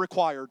still been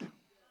required.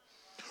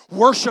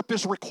 Worship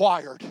is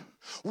required.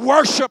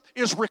 Worship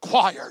is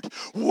required.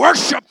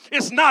 Worship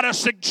is not a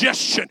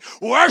suggestion.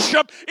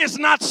 Worship is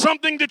not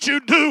something that you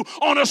do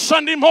on a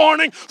Sunday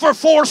morning for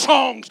 4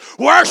 songs.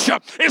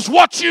 Worship is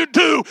what you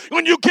do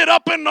when you get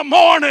up in the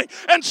morning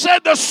and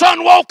said, the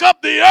sun woke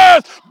up the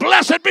earth.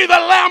 Blessed be the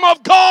Lamb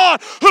of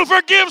God who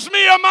forgives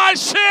me of my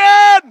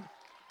sin.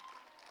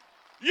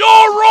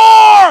 Your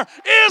roar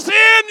is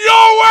in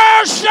your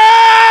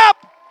worship.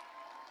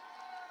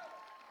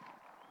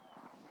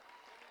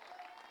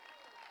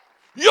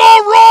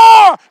 Your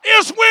roar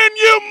is when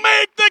you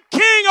make the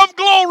King of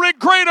glory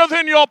greater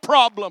than your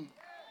problem.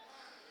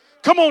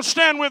 Come on,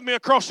 stand with me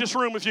across this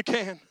room if you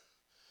can.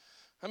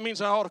 That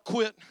means I ought to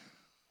quit.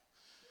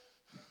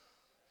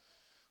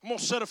 I'm going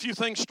to set a few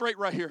things straight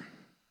right here.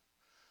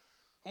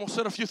 I'm going to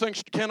set a few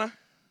things, can I?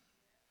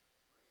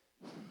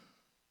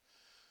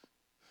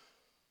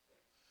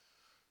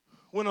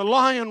 When a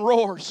lion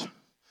roars,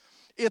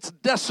 its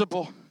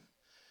decibel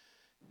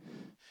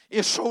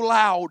is so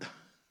loud.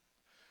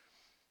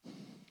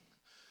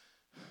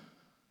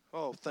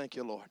 Oh, thank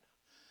you, Lord.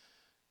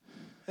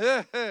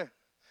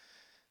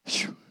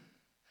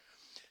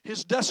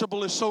 His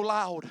decibel is so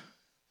loud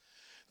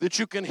that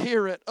you can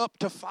hear it up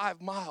to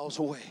 5 miles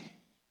away.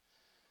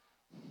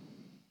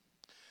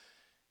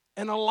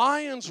 And a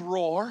lion's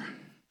roar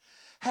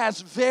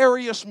has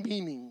various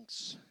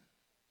meanings.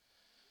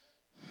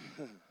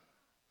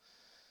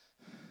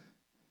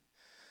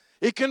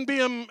 It can be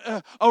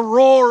a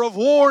roar of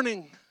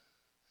warning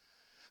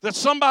that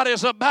somebody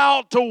is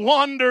about to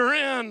wander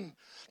in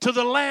to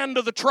the land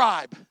of the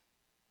tribe.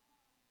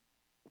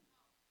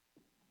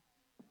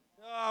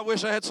 I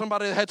wish I had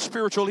somebody that had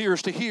spiritual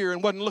ears to hear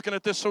and wasn't looking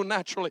at this so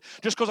naturally.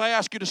 Just because I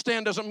ask you to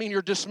stand doesn't mean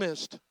you're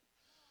dismissed.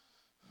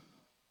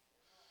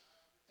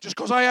 Just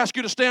because I ask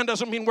you to stand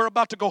doesn't mean we're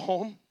about to go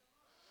home.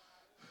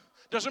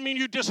 Doesn't mean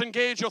you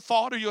disengage your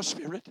thought or your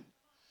spirit.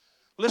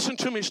 Listen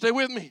to me, stay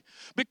with me,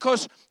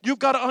 because you've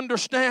got to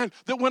understand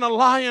that when a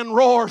lion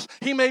roars,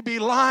 he may be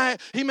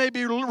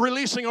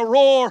releasing a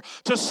roar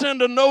to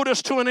send a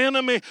notice to an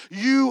enemy.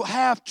 You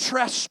have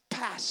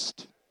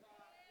trespassed.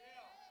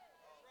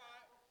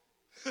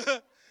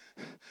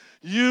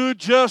 You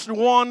just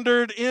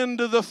wandered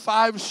into the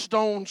Five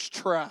Stones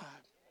tribe.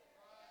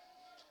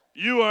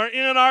 You are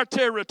in our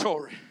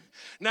territory.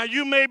 Now,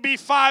 you may be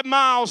 5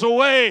 miles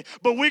away,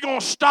 but we're going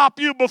to stop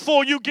you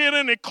before you get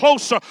any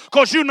closer,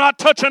 because you're not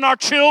touching our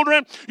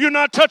children. You're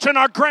not touching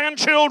our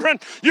grandchildren.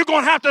 You're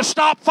going to have to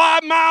stop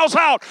 5 miles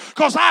out,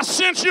 because I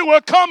sense you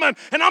were coming,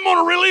 and I'm going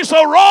to release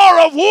a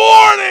roar of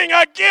warning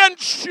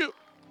against you.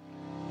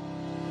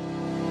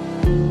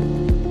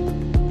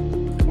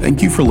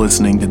 Thank you for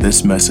listening to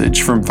this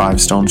message from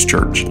Five Stones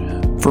Church.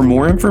 For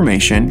more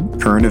information,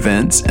 current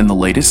events, and the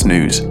latest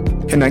news,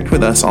 connect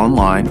with us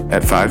online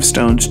at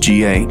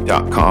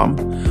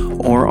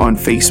fivestonesga.com or on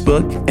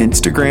Facebook,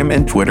 Instagram,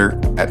 and Twitter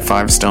at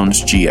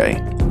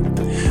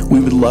fivestonesga.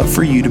 We would love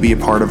for you to be a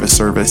part of a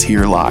service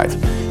here live.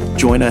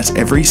 Join us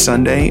every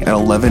Sunday at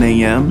 11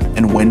 a.m.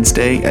 and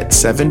Wednesday at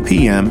 7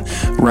 p.m.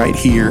 right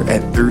here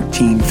at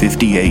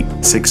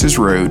 1358 Sixes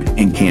Road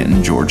in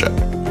Canton, Georgia.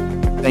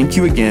 Thank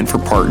you again for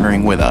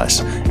partnering with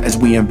us as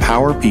we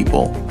empower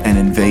people and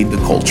invade the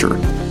culture